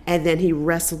 And then he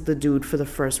wrestled the dude for the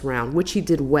first round, which he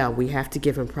did well. We have to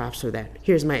give him props for that.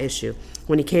 Here's my issue.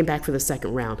 When he came back for the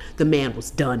second round, the man was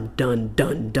done.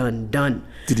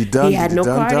 Did he done? He had Did no he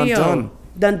done,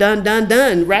 cardio.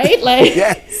 Done, right? Like,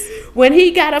 Yes. When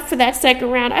he got up for that second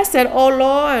round, I said, oh,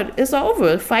 Lord, it's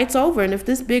over. The fight's over. And if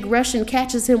this big Russian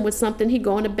catches him with something, he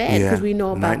going to bed because we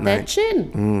know about that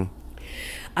chin.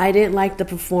 I didn't like the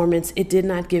performance. It did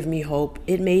not give me hope.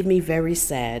 It made me very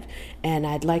sad. And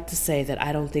I'd like to say that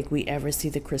I don't think we ever see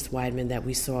the Chris Weidman that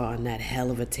we saw on that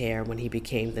hell of a tear when he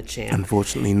became the champ.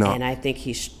 Unfortunately not. And I think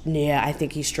he's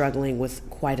struggling with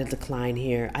quite a decline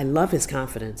here. I love his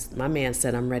confidence. My man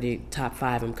said, I'm ready, top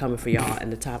 5, I'm coming for y'all.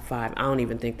 And the top 5, I don't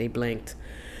even think they blinked.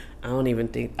 I don't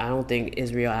think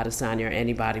Israel Adesanya or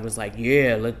anybody was like,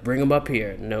 yeah, let's bring him up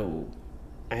here. No.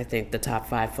 I think the top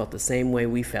 5 felt the same way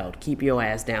we felt. Keep your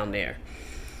ass down there.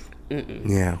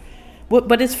 Yeah.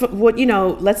 But it's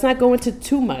let's not go into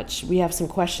too much. We have some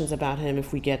questions about him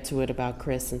if we get to it, about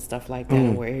Chris and stuff like that,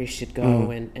 and where he should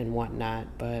go and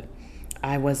whatnot. But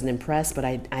I wasn't impressed, but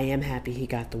I am happy he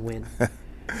got the win.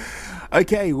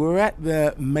 Okay, we're at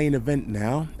the main event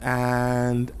now,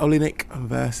 and Oleinik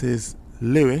versus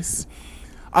Lewis.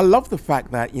 I love the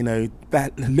fact that,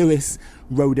 that Lewis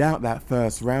rode out that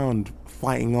first round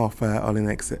fighting off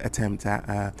Oleinik's attempt at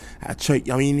a choke.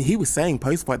 I mean, he was saying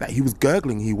post-fight that he was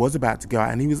gurgling, he was about to go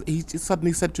out, and he just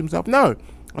suddenly said to himself, no,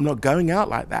 I'm not going out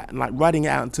like that, and like riding it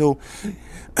out until,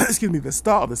 the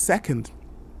start of the second,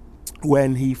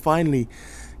 when he finally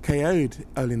KO'd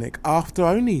Oleinik after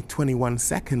only 21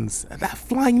 seconds. That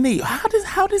flying knee,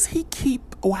 how does he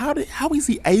keep, or how is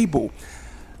he able,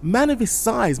 man of his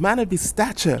size, man of his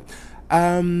stature,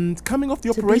 coming off the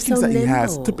operations that he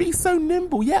has, to be so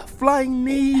nimble, flying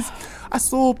knees. I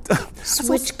saw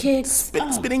kicks,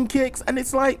 spinning kicks, and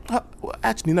it's like,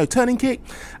 turning kick,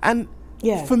 and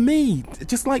for me,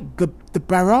 just like the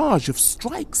barrage of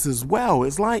strikes as well.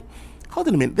 It's like, hold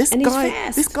on a minute,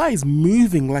 this guy is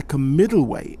moving like a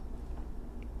middleweight.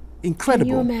 Incredible.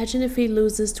 Can you imagine if he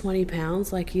loses 20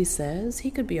 pounds like he says? He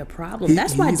could be a problem.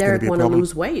 That's why Derek want to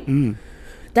lose weight.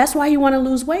 That's why you want to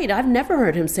lose weight. I've never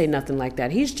heard him say nothing like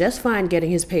that. He's just fine getting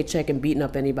his paycheck and beating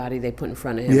up anybody they put in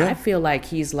front of him. Yeah. I feel like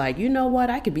he's like, you know what?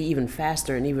 I could be even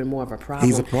faster and even more of a problem.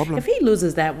 He's a problem. If he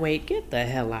loses that weight, get the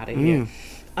hell out of here.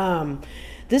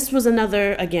 This was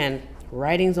another, again,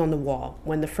 writings on the wall.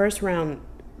 When the first round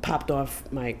popped off,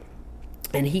 Mike,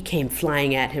 and he came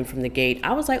flying at him from the gate,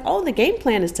 I was like, oh, the game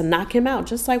plan is to knock him out,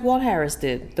 just like Walt Harris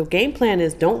did. The game plan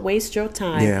is don't waste your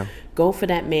time. Yeah. Go for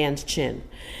that man's chin.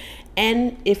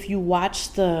 And if you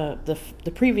watch the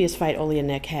previous fight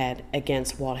Oleinik had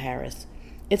against Walt Harris,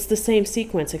 it's the same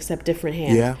sequence except different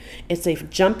hand. Yeah. It's a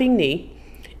jumping knee,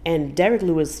 and Derek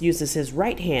Lewis uses his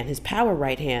right hand, his power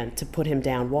right hand, to put him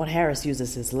down. Walt Harris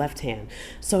uses his left hand.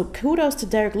 So kudos to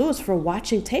Derek Lewis for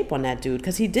watching tape on that dude,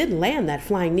 because he did land that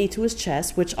flying knee to his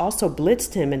chest, which also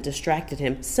blitzed him and distracted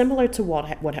him, similar to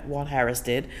what Walt Harris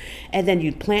did. And then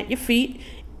you'd plant your feet,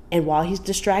 and while he's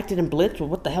distracted and blitzed with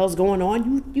what the hell's going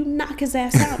on, you knock his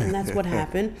ass out, and that's what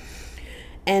happened.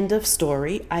 End of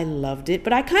story. I loved it,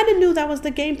 but I kind of knew that was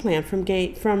the game plan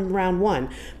from round 1.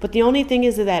 But the only thing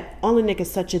is that Oleinik is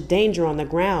such a danger on the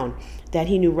ground that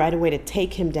he knew right away to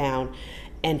take him down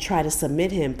and try to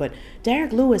submit him. But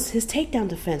Derek Lewis, his takedown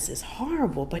defense is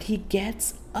horrible, but he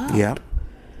gets up. Yeah.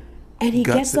 And he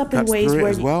gets up in ways where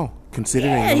as well.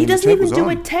 Considering he doesn't even do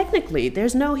it technically.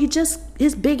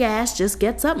 His big ass just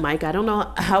gets up, Mike. I don't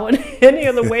know how any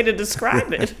other way to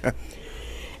describe it.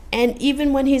 And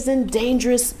even when he's in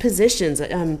dangerous positions,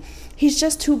 he's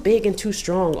just too big and too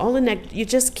strong. Oleinik, you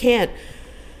just can't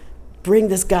bring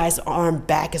this guy's arm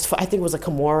back as far. I think it was a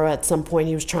Kimura at some point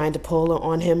he was trying to pull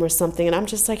on him or something. And I'm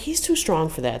just like, he's too strong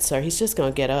for that, sir. He's just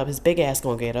going to get up. His big ass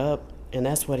going to get up. And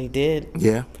that's what he did.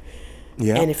 Yeah.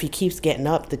 Yeah. And if he keeps getting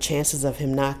up, the chances of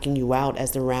him knocking you out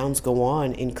as the rounds go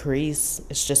on increase.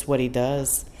 It's just what he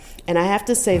does. And I have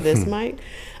to say this, Mike,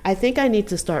 I think I need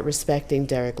to start respecting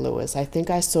Derek Lewis. I think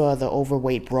I saw the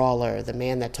overweight brawler, the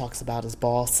man that talks about his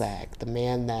ball sack, the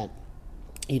man that,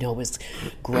 is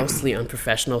grossly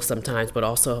unprofessional sometimes, but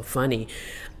also funny.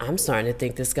 I'm starting to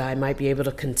think this guy might be able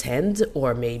to contend,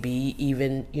 or maybe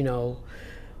even,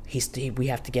 we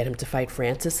have to get him to fight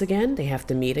Francis again. They have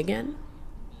to meet again,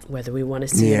 whether we want to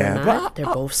see it or not. They're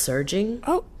both surging.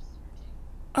 Oh,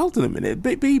 hold on a minute.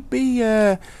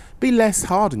 Be less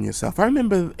hard on yourself. I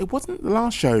remember it wasn't the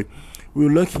last show we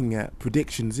were looking at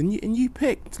predictions, and you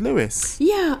picked Lewis.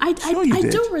 Yeah, I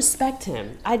do respect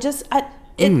him.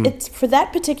 It's for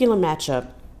that particular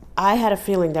matchup. I had a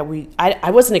feeling that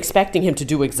I wasn't expecting him to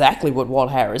do exactly what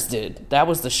Walt Harris did. That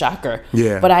was the shocker.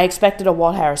 Yeah. But I expected a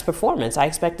Walt Harris performance. I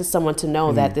expected someone to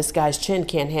know that this guy's chin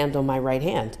can't handle my right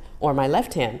hand or my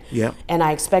left hand. Yeah. And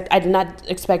I did not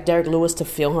expect Derek Lewis to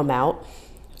feel him out.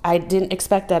 I didn't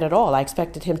expect that at all. I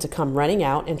expected him to come running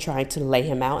out and try to lay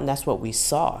him out, and that's what we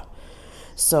saw.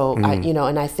 So,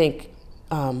 I think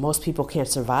most people can't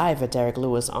survive a Derek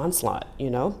Lewis onslaught,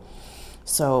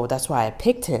 So that's why I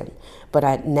picked him.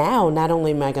 But now, not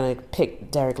only am I going to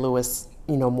pick Derek Lewis,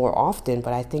 more often,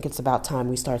 but I think it's about time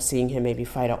we start seeing him maybe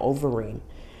fight a Overeem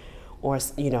or,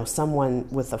 someone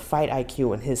with a fight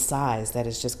IQ and his size that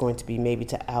is just going to be maybe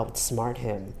to outsmart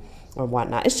him or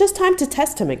whatnot. It's just time to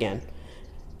test him again.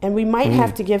 And we might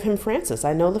have to give him Francis.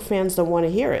 I know the fans don't want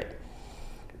to hear it.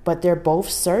 But they're both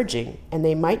surging, and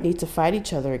they might need to fight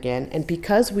each other again. And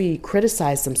because we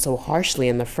criticized them so harshly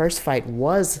and the first fight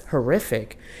was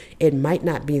horrific, it might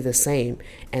not be the same,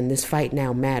 and this fight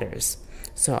now matters.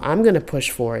 So I'm going to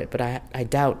push for it, but I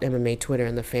doubt MMA Twitter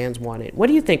and the fans want it. What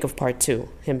do you think of part 2,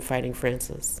 him fighting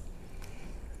Francis?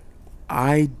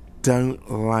 I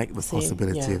don't like the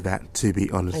possibility of that, to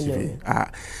be honest with you.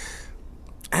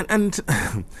 And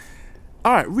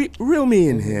all right, reel me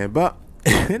in here, but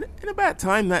in about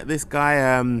time that this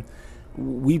guy,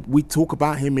 we talk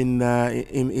about him in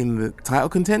the title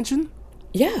contention.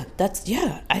 Yeah,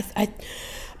 I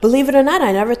believe it or not,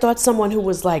 I never thought someone who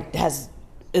was like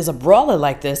is a brawler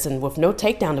like this and with no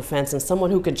takedown defense, and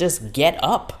someone who could just get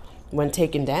up when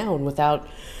taken down without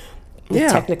the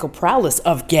technical prowess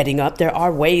of getting up. There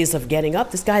are ways of getting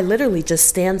up. This guy literally just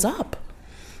stands up.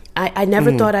 I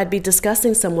never thought I'd be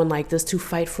discussing someone like this to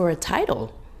fight for a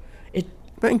title.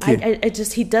 Thank you.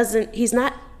 He's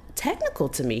not technical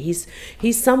to me.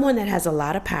 He's someone that has a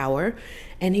lot of power,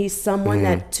 and he's someone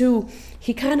that too,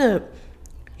 he kind of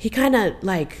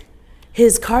like,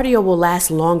 his cardio will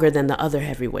last longer than the other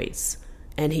heavyweights,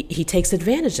 and he takes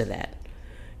advantage of that.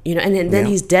 And then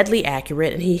he's deadly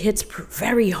accurate, and he hits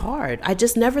very hard. I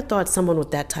just never thought someone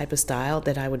with that type of style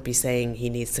that I would be saying he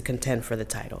needs to contend for the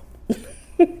title.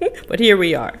 But here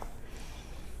we are.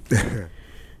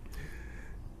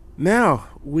 Now,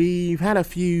 we've had a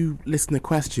few listener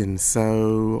questions,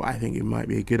 so I think it might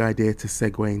be a good idea to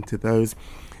segue into those.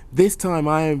 This time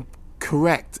I am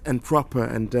correct and proper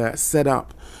and set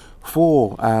up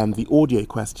for the audio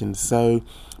questions. So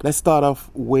let's start off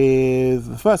with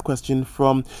the first question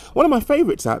from one of my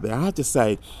favourites out there, I have to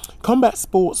say, Combat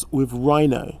Sports with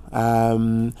Rhino.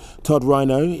 Todd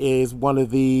Rhino is one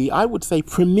of the, I would say,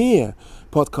 premier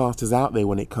podcasters out there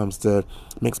when it comes to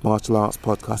mixed martial arts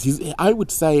podcasts. I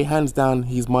would say, hands down,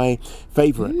 he's my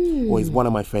favourite, or he's one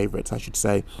of my favourites, I should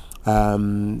say.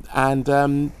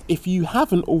 If you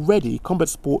haven't already, Combat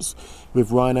Sports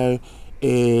with Rhino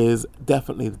is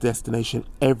definitely the destination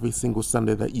every single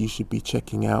Sunday that you should be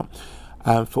checking out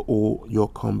for all your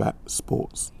combat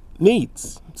sports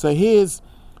needs. So here's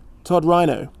Todd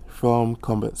Rhino from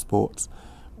Combat Sports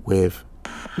with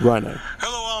Rhino.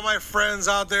 Hello, all my friends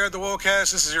out there at the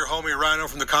WOCast. This is your homie Rhino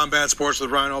from the Combat Sports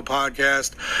with Rhino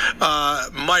podcast.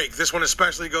 Mike, this one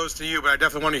especially goes to you, but I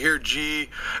definitely want to hear G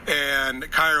and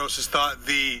Kairos' thought.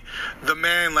 The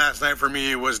man last night for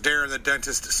me was Darren the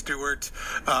Dentist Stewart.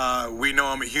 We know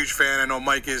I'm a huge fan. I know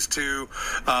Mike is too.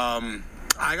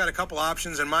 I got a couple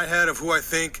options in my head of who I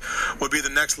think would be the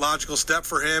next logical step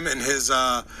for him in his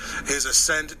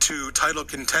ascent to title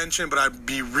contention, but I'd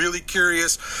be really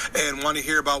curious and want to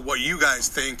hear about what you guys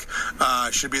think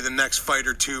should be the next fight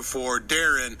or two for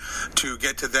Darren to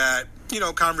get to that,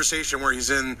 conversation where he's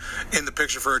in the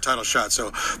picture for a title shot. So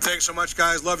thanks so much,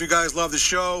 guys. Love you guys. Love the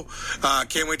show.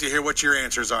 Can't wait to hear what your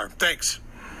answers are. Thanks.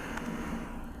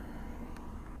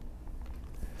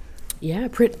 Yeah,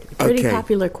 pretty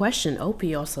popular question.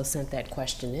 Opie also sent that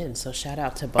question in, so shout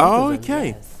out to both of them.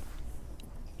 Okay. Yes.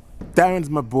 Darren's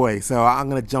my boy, so I'm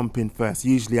going to jump in first.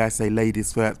 Usually I say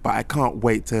ladies first, but I can't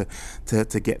wait to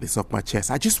get this off my chest.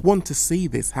 I just want to see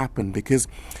this happen because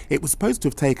it was supposed to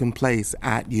have taken place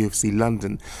at UFC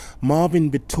London. Marvin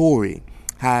Vettori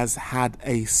has had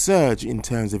a surge in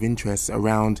terms of interest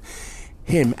around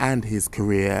him and his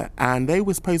career, and they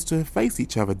were supposed to face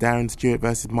each other. Darren Stewart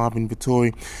versus Marvin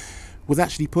Vettori was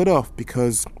actually put off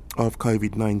because of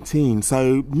COVID-19.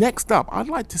 So next up, I'd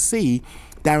like to see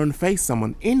Darren face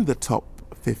someone in the top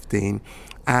 15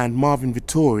 And Marvin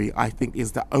Vettori, I think,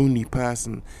 is the only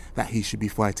person that he should be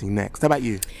fighting next. How about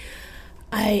you?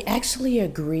 I actually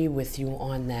agree with you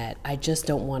on that. I just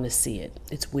don't want to see it.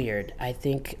 It's weird. I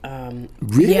think,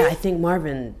 Really? Yeah, I think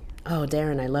Marvin, oh,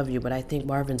 Darren, I love you, but I think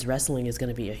Marvin's wrestling is going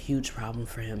to be a huge problem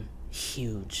for him.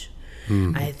 Huge.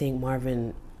 I think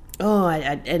Marvin,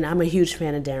 and I'm a huge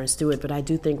fan of Darren Stewart, but I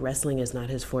do think wrestling is not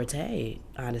his forte,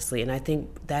 honestly. And I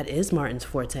think that is Martin's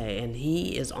forte, and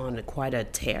he is on quite a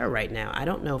tear right now. I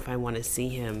don't know if I want to see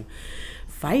him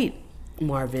fight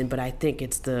Marvin, but I think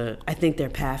their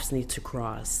paths need to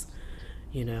cross,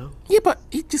 you know? Yeah, but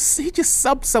he just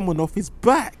subbed someone off his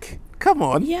back. Come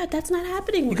on. Yeah, that's not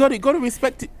happening. You got to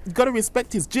respect it. You got to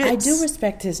respect his jits. I do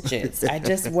respect his jits. I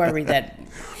just worry that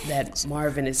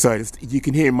Marvin is. Sorry, you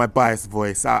can hear in my biased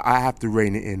voice. I have to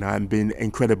rein it in. I'm being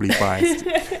incredibly biased.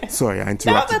 Sorry, I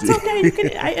interrupted you. No, that's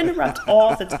okay. I interrupt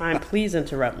all the time. Please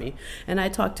interrupt me. And I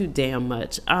talk too damn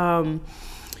much.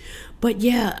 But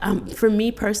yeah, for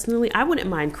me personally, I wouldn't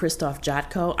mind Krzysztof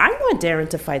Jotko. I want Darren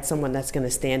to fight someone that's going to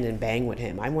stand and bang with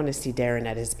him. I want to see Darren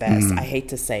at his best. I hate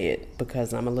to say it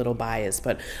because I'm a little biased,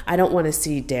 but I don't want to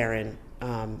see Darren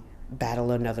battle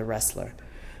another wrestler.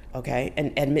 Okay?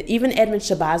 And even Edmund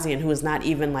Shabazian, who is not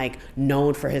even like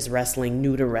known for his wrestling,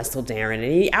 knew to wrestle Darren, and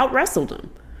he out-wrestled him.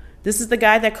 This is the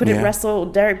guy that couldn't wrestle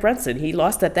Derek Brunson. He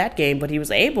lost at that game, but he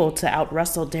was able to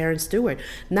out-wrestle Darren Stewart.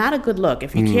 Not a good look.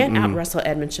 If you can't out-wrestle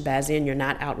Edmund Shabazian, you're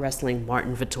not out-wrestling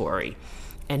Martin Vettori.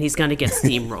 And he's going to get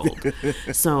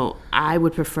steamrolled. So I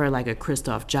would prefer like a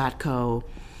Krzysztof Jotko.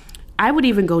 I would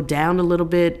even go down a little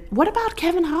bit. What about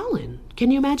Kevin Holland?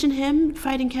 Can you imagine him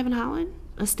fighting Kevin Holland?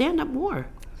 A stand-up war.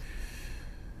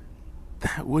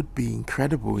 That would be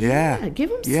incredible, yeah. Give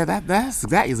him. Yeah,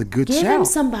 that is a good shout. Give him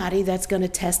somebody that's going to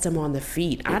test him on the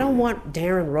feet. I don't want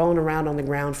Darren rolling around on the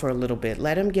ground for a little bit.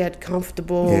 Let him get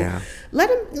comfortable. Yeah.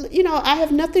 Let him. I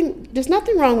have nothing. There's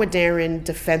nothing wrong with Darren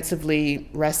defensively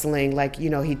wrestling like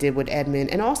he did with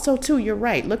Edmund. And also too, you're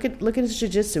right. Look at his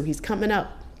jiu-jitsu. He's coming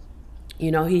up.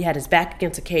 He had his back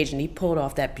against a cage and he pulled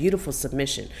off that beautiful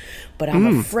submission. But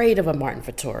I'm afraid of a Martin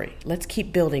Vettori. Let's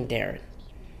keep building Darren.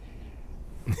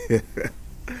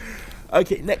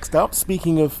 Okay, next up,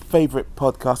 speaking of favourite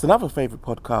podcasts, another favourite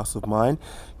podcast of mine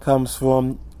comes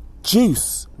from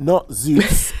Juice, not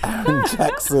Zeus, Aaron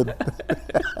Jackson.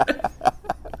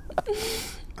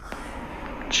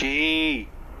 Gee,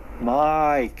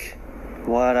 Mike,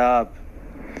 what up?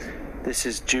 This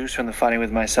is Juice from the Fighting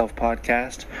With Myself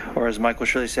podcast, or as Mike will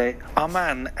surely say, I'm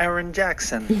on Aaron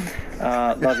Jackson.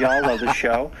 Love y'all, love the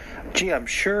show. Gee, I'm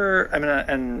sure,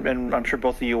 and I'm sure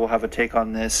both of you will have a take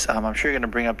on this. I'm sure you're going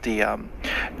to bring up the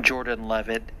Jordan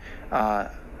Levitt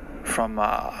from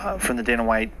the Dana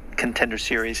White Contender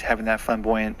Series, having that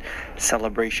flamboyant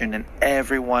celebration, and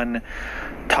everyone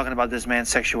talking about this man's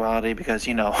sexuality because,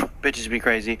 bitches be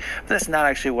crazy. But that's not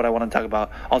actually what I want to talk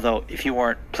about. Although, if you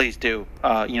weren't, please do,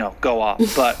 go off.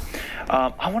 But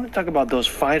I want to talk about those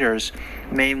fighters,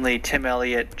 mainly Tim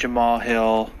Elliott, Jamal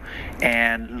Hill,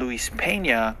 and Luis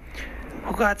Pena,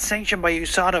 who got sanctioned by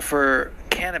USADA for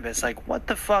cannabis. Like, what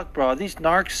the fuck, bro? Are these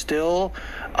narcs still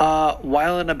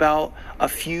whiling about a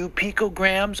few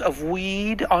picograms of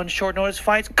weed on short notice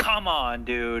fights? Come on,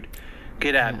 dude.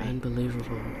 Get at me.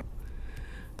 Unbelievable.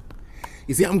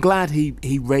 You see, I'm glad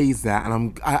he raised that,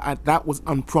 and that was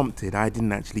unprompted. I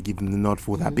didn't actually give him the nod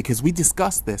for that because we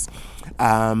discussed this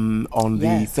on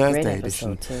the Thursday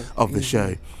edition of the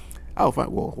show. Oh,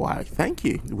 well, why? Thank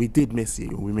you. We did miss you.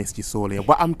 We missed you sorely.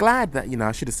 But I'm glad that,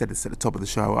 I should have said this at the top of the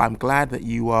show. I'm glad that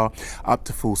you are up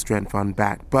to full strength and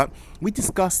back. But we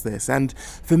discussed this, and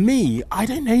for me, I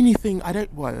don't know anything. I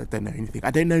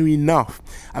don't know enough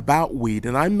about weed,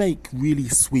 and I make really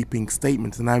sweeping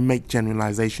statements, and I make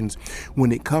generalizations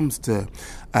when it comes to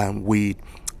weed.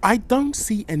 I don't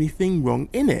see anything wrong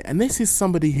in it. And this is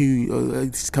somebody who,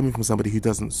 it's coming from somebody who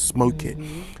doesn't smoke it.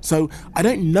 So I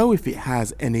don't know if it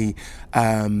has any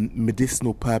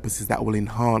medicinal purposes that will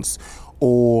enhance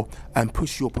or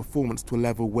push your performance to a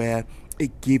level where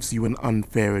it gives you an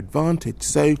unfair advantage.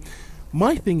 So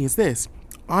my thing is this.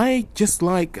 I just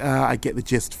I get the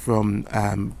gist from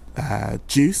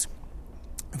Juice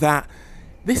that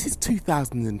this is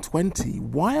 2020.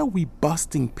 Why are we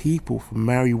busting people for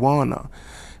marijuana?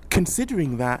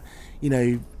 Considering that,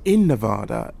 in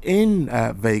Nevada, in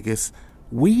Vegas,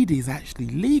 weed is actually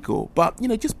legal. But,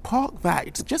 just park that.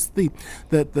 It's just the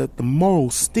moral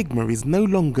stigma is no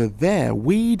longer there.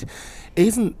 Weed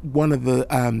isn't one of the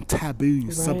taboo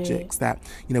subjects that,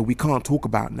 we can't talk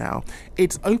about now.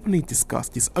 It's openly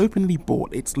discussed. It's openly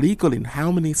bought. It's legal in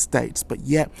how many states? But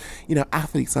yet,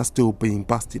 athletes are still being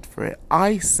busted for it.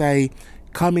 I say,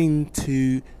 come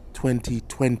into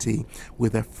 2020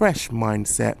 with a fresh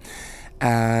mindset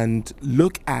and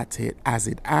look at it as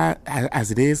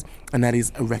it is, and that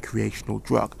is a recreational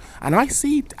drug. And I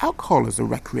see alcohol as a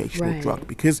recreational drug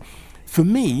because for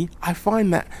me, I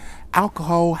find that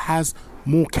alcohol has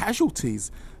more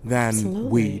casualties than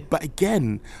weed. But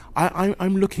again,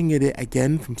 I'm looking at it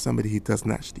again from somebody who doesn't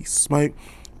actually smoke.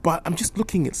 But I'm just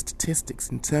looking at statistics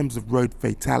in terms of road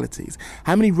fatalities.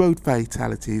 How many road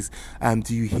fatalities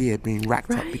do you hear being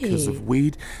racked up because of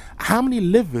weed? How many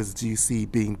livers do you see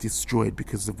being destroyed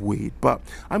because of weed? But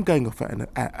I'm going off at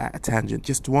a tangent.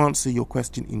 Just to answer your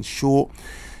question in short,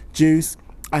 Juice,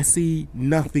 I see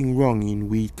nothing wrong in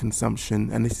weed consumption,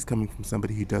 and this is coming from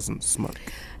somebody who doesn't smoke.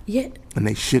 Yeah. And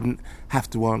they shouldn't have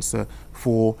to answer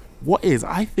for what is,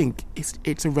 I think,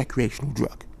 it's a recreational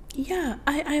drug. Yeah,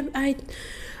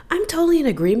 I'm totally in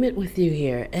agreement with you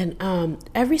here. And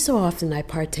every so often I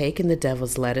partake in the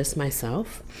devil's lettuce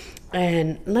myself.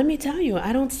 And let me tell you,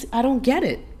 I don't get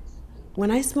it.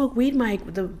 When I smoke weed,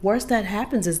 Mike, the worst that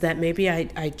happens is that maybe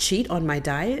I cheat on my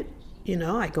diet. You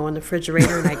know, I go in the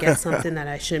refrigerator and I get something that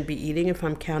I shouldn't be eating if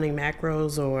I'm counting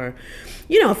macros, or,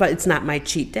 you know, if it's not my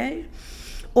cheat day.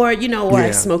 Or, you know,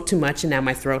 I smoke too much and now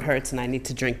my throat hurts and I need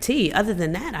to drink tea. Other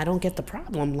than that, I don't get the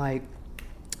problem. Like,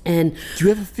 and do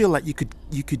you ever feel like you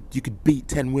could beat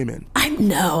 10 women?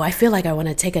 I feel like I want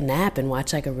to take a nap and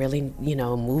watch like a really, you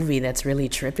know, movie that's really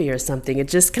trippy or something. It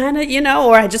just kind of, you know,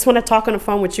 or I just want to talk on the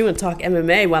phone with you and talk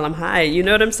MMA while I'm high. You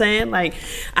know what I'm saying? Like,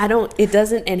 it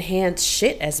doesn't enhance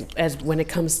shit as when it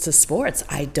comes to sports.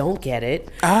 I don't get it.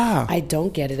 I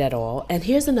don't get it at all. And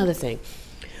here's another thing.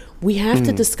 We have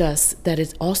to discuss that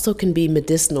it also can be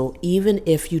medicinal even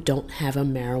if you don't have a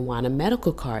marijuana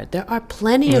medical card. There are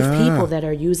plenty of people that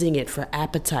are using it for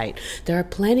appetite. There are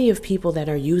plenty of people that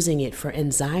are using it for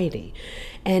anxiety.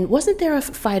 And wasn't there a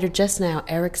fighter just now,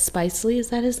 Eric Spicely, is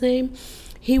that his name?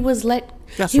 He was let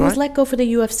go for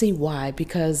the UFC. Why?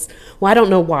 Because, well, I don't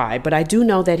know why, but I do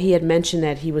know that he had mentioned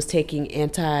that he was taking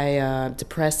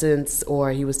antidepressants,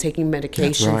 or he was taking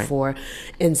medication for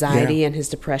anxiety and his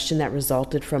depression that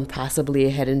resulted from possibly a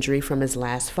head injury from his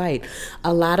last fight.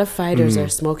 A lot of fighters are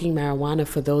smoking marijuana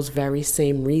for those very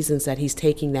same reasons that he's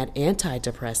taking that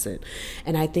antidepressant.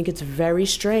 And I think it's very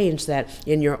strange that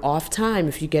in your off time,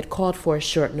 if you get called for a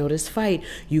short notice fight,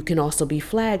 you can also be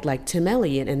flagged like Tim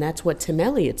Elliott. And that's what Tim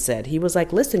Elliott said. He was like,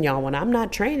 listen, y'all, when I'm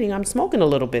not training, I'm smoking a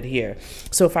little bit here.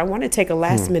 So if I want to take a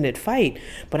last minute fight,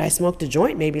 but I smoked a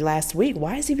joint maybe last week,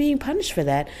 why is he being punished for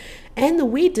that? And the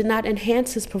weed did not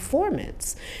enhance his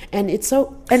performance. And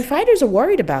fighters are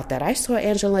worried about that. I saw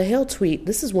Angela Hill tweet,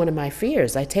 this is one of my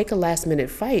fears. I take a last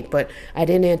minute fight, but I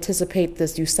didn't anticipate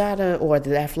this USADA or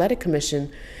the Athletic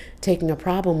Commission taking a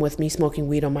problem with me smoking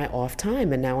weed on my off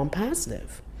time, and now I'm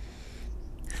positive.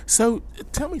 So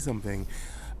tell me something.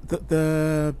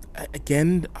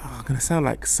 Again, I'm going to sound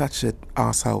like such an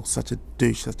arsehole, such a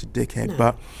douche, such a dickhead,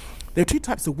 but there are two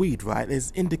types of weed, right?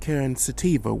 There's indica and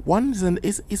sativa.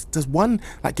 Does one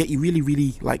like get you really,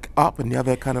 really like up, and the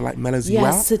other kind of like mellows you out?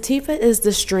 Yes, sativa is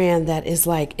the strand that is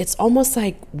like, it's almost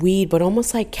like weed, but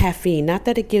almost like caffeine. Not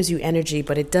that it gives you energy,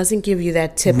 but it doesn't give you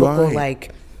that typical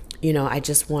like, you know, I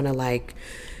just want to like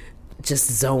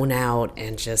just zone out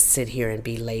and just sit here and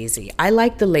be lazy. I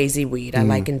like the lazy weed. I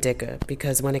like indica,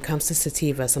 because when it comes to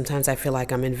sativa, sometimes I feel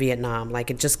like I'm in Vietnam.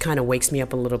 Like, it just kind of wakes me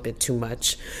up a little bit too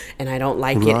much, and I don't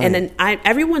like it. And then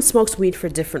everyone smokes weed for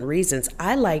different reasons.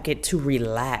 I like it to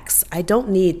relax. I don't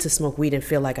need to smoke weed and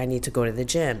feel like I need to go to the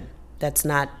gym.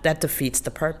 That defeats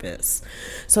the purpose.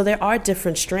 So there are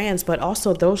different strands, but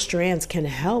also those strands can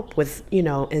help with, you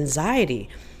know, anxiety,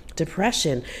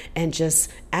 depression, and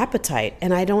just appetite.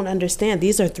 And I don't understand.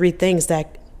 These are three things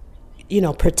that, you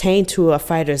know, pertain to a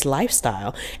fighter's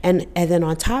lifestyle. And then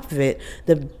on top of it,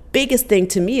 the biggest thing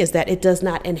to me is that it does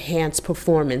not enhance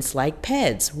performance like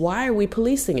PEDs. Why are we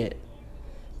policing it?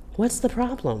 What's the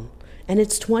problem? And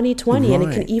it's 2020, and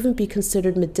it can even be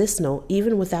considered medicinal,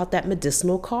 even without that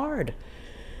medicinal card.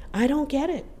 I don't get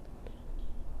it.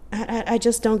 I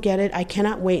just don't get it. I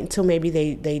cannot wait until maybe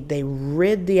they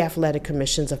rid the athletic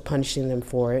commissions of punishing them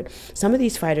for it. Some of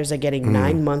these fighters are getting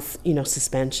 9-month, you know,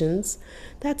 suspensions.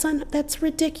 That's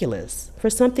ridiculous for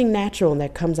something natural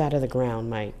that comes out of the ground,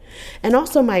 Mike. And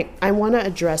also, Mike, I want to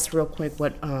address real quick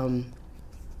what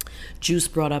Juice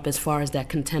brought up as far as that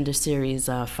Contender Series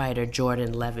fighter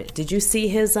Jordan Levitt. Did you see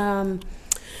his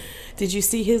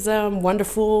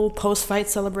wonderful post-fight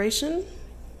celebration?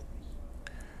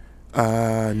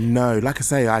 No, like I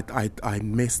say, I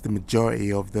missed the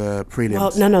majority of the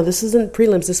prelims. Well, no, this isn't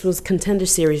prelims. This was Contender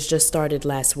Series, just started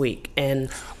last week, and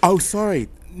oh, sorry,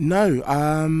 No,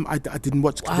 I didn't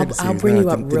watch Contender Series. I'll bring you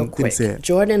up real didn't quick. see it.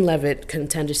 Jordan Levitt,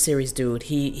 Contender Series dude,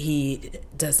 he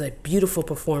does a beautiful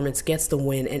performance, gets the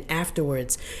win, and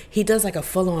afterwards he does like a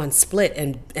full-on split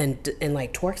and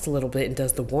like twerks a little bit and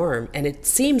does the worm, and it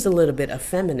seems a little bit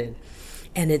effeminate,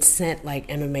 and it sent like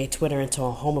MMA Twitter into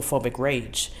a homophobic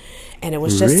rage. And it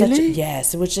was just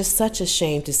it was just such a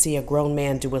shame to see a grown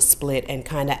man do a split and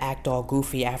kind of act all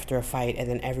goofy after a fight, and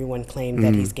then everyone claim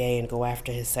that he's gay and go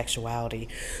after his sexuality.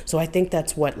 So I think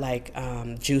that's what like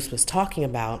Juice was talking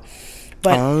about.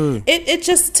 But it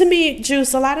just, to me,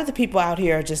 Juice, a lot of the people out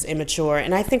here are just immature,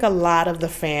 and I think a lot of the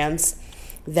fans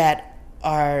that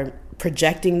are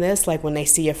projecting this, like when they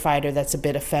see a fighter that's a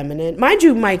bit effeminate. Mind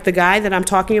you, Mike, the guy that I'm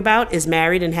talking about is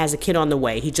married and has a kid on the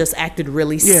way. He just acted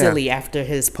really silly after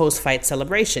his post-fight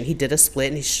celebration. He did a split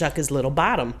and he shook his little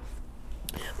bottom.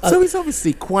 So he's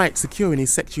obviously quite secure in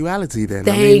his sexuality then.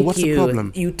 What's the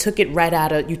problem? You took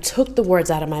the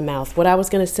words out of my mouth. What I was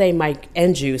going to say, Mike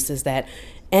and Juice, is that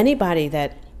anybody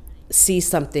that sees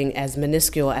something as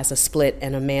minuscule as a split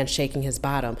and a man shaking his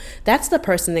bottom, that's the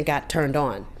person that got turned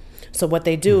on. So what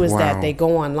they do is that they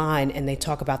go online and they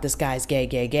talk about this guy's gay,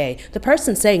 gay, gay. The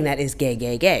person saying that is gay,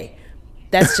 gay, gay.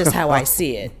 That's just how I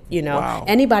see it, you know.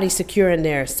 Anybody secure in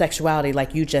their sexuality,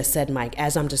 like you just said, Mike,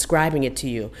 as I'm describing it to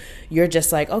you, you're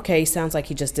just like, okay, sounds like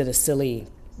he just did a silly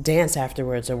dance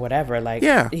afterwards or whatever. Like,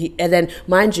 and then,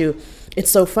 mind you, it's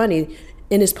so funny,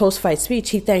 in his post-fight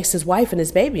speech, he thanks his wife and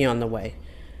his baby on the way.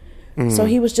 So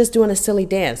he was just doing a silly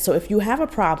dance. So if you have a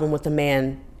problem with a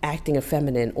man acting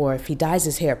effeminate, or if he dyes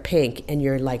his hair pink and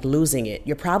you're like losing it,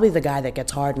 you're probably the guy that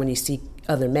gets hard when you see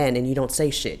other men and you don't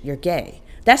say shit. You're gay.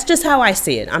 That's just how I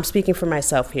see it. I'm speaking for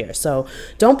myself here. So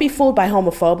don't be fooled by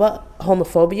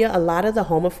homophobia. A lot of the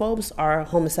homophobes are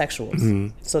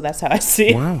homosexuals. So that's how I see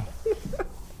it. Wow.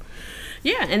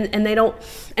 Yeah, and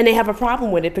they have a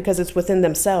problem with it because it's within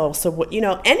themselves. So, you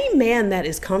know, any man that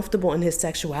is comfortable in his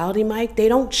sexuality, Mike, they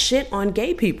don't shit on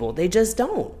gay people. They just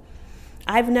don't.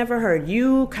 I've never heard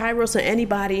you, Kairos, or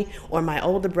anybody, or my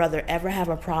older brother ever have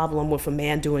a problem with a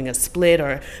man doing a split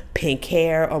or pink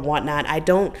hair or whatnot. I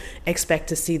don't expect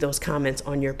to see those comments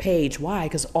on your page. Why?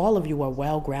 Because all of you are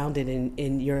well grounded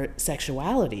in your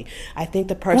sexuality. I think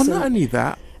the person... Well, not only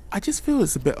that, I just feel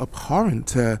it's a bit abhorrent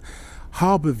to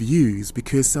harbor views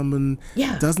because someone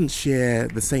doesn't share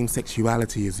the same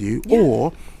sexuality as you,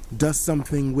 or does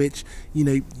something which, you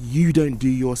know, you don't do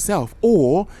yourself,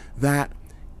 or that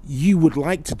you would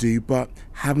like to do but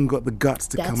haven't got the guts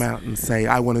to come out and say,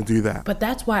 I want to do that. But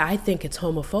that's why I think it's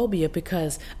homophobia,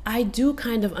 because I do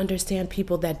kind of understand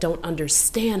people that don't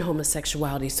understand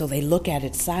homosexuality, so they look at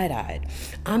it side-eyed.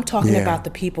 I'm talking about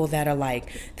the people that are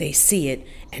like, they see it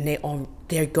and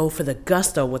they go for the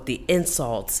gusto with the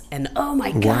insults and, oh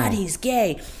my God, he's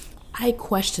gay. I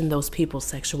question those people's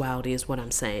sexuality is what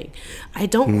I'm saying. I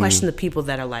don't question the people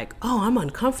that are like, oh, I'm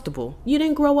uncomfortable. You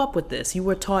didn't grow up with this. You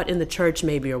were taught in the church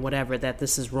maybe or whatever that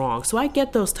this is wrong. So I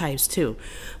get those types too.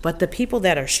 But the people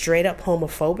that are straight up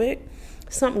homophobic,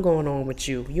 something going on with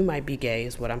you. You might be gay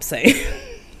is what I'm saying.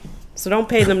 So don't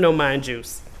pay them no mind,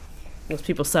 Juice. Those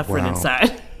people suffering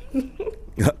inside.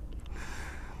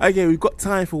 Okay, we've got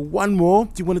time for one more.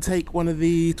 Do you want to take one of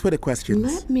the Twitter questions?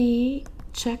 Let me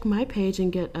check my page and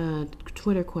get a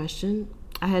Twitter question.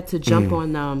 I had to jump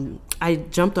on I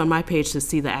jumped on my page to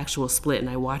see the actual split, and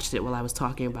I watched it while I was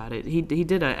talking about it. He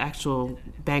did an actual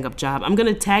bang up job. I'm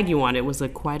going to tag you on it. It was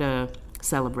quite a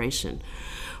celebration.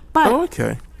 But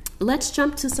let's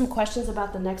jump to some questions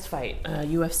about the next fight,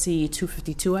 UFC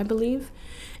 252, I believe.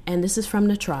 And this is from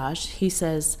Natraj. He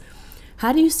says,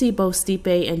 how do you see both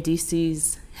Stipe and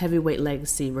DC's heavyweight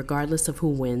legacy, regardless of who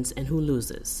wins and who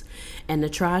loses? And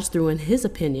Natraj threw in his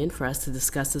opinion for us to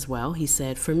discuss as well. He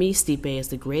said, for me, Stipe is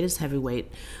the greatest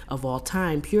heavyweight of all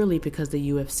time, purely because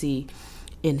the UFC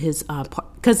in his,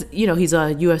 because, you know, he's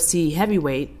a UFC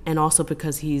heavyweight, and also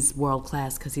because he's world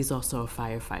class, because he's also a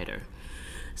firefighter.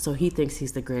 So he thinks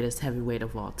he's the greatest heavyweight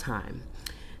of all time.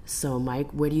 So,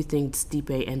 Mike, where do you think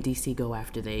Stipe and DC go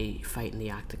after they fight in the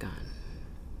octagon?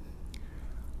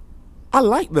 I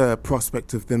like the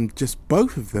prospect of them, just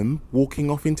both of them,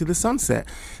 walking off into the sunset.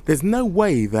 There's no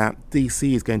way that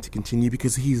DC is going to continue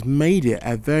because he's made it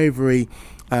a very, very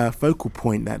focal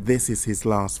point that this is his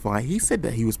last fight. He said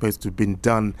that he was supposed to have been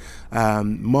done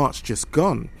March just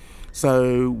gone.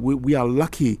 So we are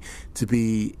lucky to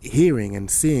be hearing and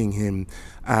seeing him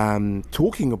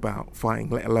talking about fighting,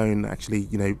 let alone actually,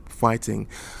 fighting.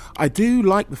 I do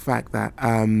like the fact that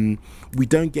we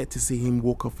don't get to see him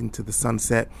walk off into the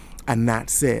sunset and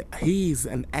that's it. He's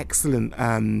an excellent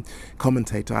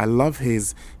commentator. I love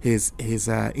his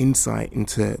insight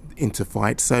into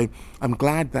fights. So I'm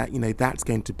glad that that's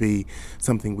going to be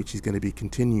something which he's going to be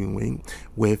continuing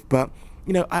with. But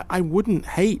I wouldn't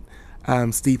hate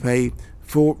Stipe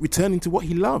for returning to what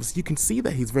he loves. You can see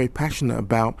that he's very passionate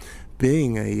about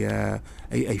being a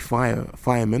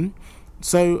fireman.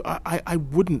 So I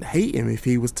wouldn't hate him if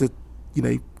he was to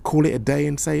call it a day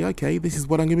and say, okay, this is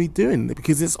what I'm going to be doing,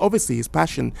 because it's obviously his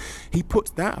passion. He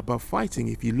puts that above fighting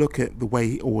if you look at the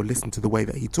way or listen to the way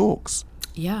that he talks.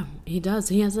 Yeah, he does.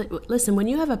 He has listen, when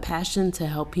you have a passion to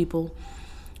help people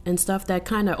and stuff, that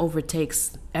kind of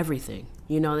overtakes everything.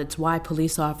 It's why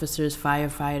police officers,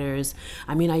 firefighters,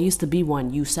 I used to be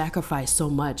one. You sacrifice so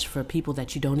much for people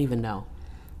that you don't even know.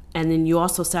 And then you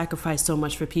also sacrifice so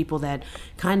much for people that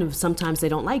kind of sometimes they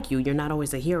don't like you. You're not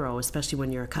always a hero, especially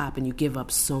when you're a cop, and you give up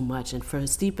so much. And for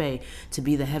Stipe to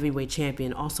be the heavyweight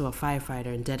champion, also a firefighter,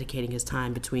 and dedicating his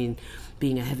time between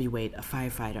being a heavyweight, a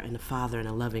firefighter, and a father and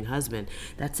a loving husband,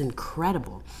 that's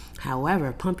incredible.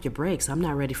 However, pump your brakes. I'm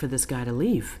not ready for this guy to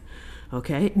leave.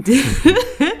 Okay?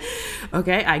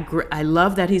 Okay, I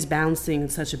love that he's balancing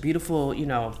such a beautiful,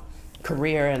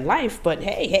 career and life, but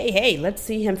hey, let's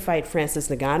see him fight Francis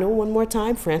Ngannou one more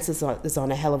time. Francis is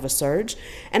on a hell of a surge,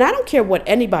 and I don't care what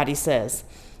anybody says.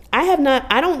 I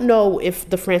don't know if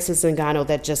the Francis Ngannou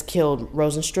that just killed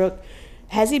Rozenstruik,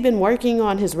 has he been working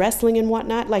on his wrestling and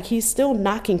whatnot? Like, he's still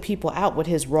knocking people out with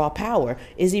his raw power.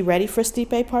 Is he ready for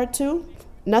Stipe Part 2?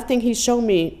 Nothing he's shown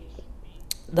me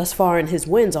thus far in his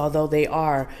wins, although they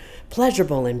are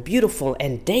pleasurable and beautiful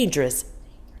and dangerous,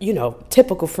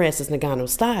 typical Francis Ngannou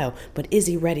style. But is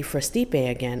he ready for Stipe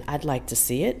again? I'd like to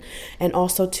see it. And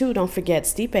also, too, don't forget,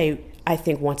 Stipe, I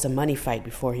think, wants a money fight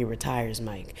before he retires,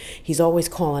 Mike. He's always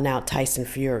calling out Tyson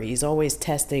Fury. He's always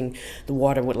testing the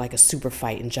water with like a super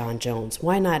fight in John Jones.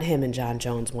 Why not him and John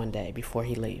Jones one day before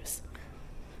he leaves?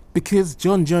 Because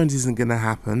John Jones isn't going to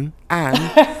happen, and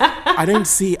I don't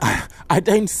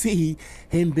see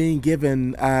him being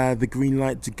given the green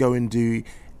light to go and do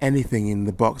anything in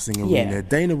the boxing arena. Yeah.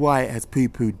 Dana White has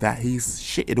poo-pooed that. He's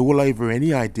shitted all over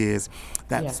any ideas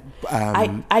that I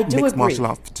do mixed agree. martial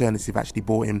arts fraternities have actually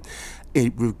brought in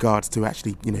regards to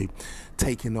actually,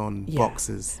 taking on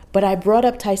boxers. But I brought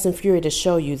up Tyson Fury to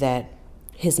show you that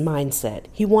his mindset.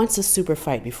 He wants a super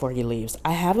fight before he leaves.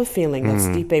 I have a feeling that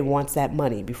Stipe wants that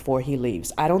money before he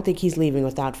leaves. I don't think he's leaving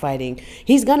without fighting.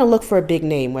 He's going to look for a big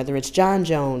name, whether it's John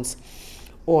Jones,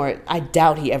 or I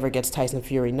doubt he ever gets Tyson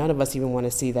Fury. None of us even want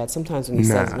to see that. Sometimes when he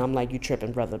says it, I'm like, you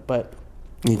tripping, brother. But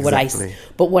exactly.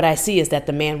 what I see is that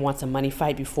the man wants a money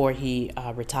fight before he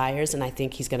retires, and I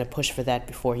think he's going to push for that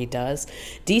before he does.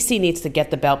 DC needs to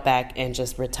get the belt back and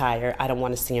just retire. I don't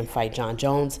want to see him fight John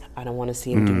Jones. I don't want to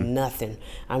see him do nothing.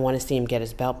 I want to see him get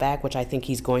his belt back, which I think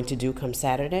he's going to do come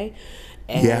Saturday.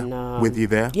 And, with you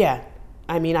there? Yeah.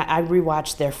 I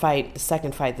rewatched their fight, the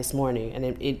second fight this morning, and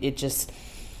it just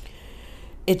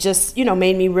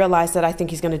made me realize that I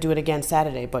think he's going to do it again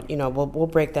Saturday. But we'll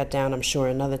break that down, I'm sure,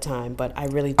 another time. But I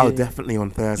really do. Oh, definitely on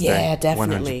Thursday. Yeah,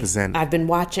 definitely. 100%. I've been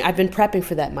prepping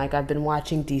for that, Mike. I've been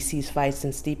watching DC's fights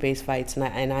and Stipe's fights,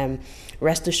 and I'm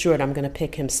rest assured I'm going to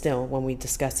pick him still when we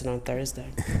discuss it on Thursday.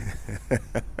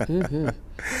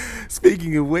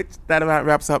 Speaking of which, that about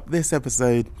wraps up this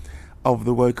episode of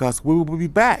the Wocast. We will be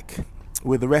back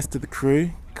with the rest of the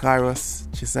crew, Kairos,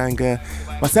 Chisanga,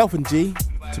 myself and G,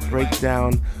 to break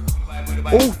down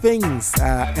all things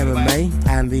MMA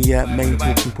and the main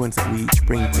talking points that we each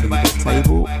bring to the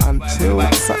table. Until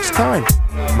such time,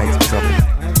 make some trouble.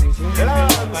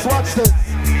 Watch this.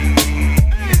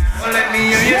 Let me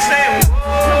hear you say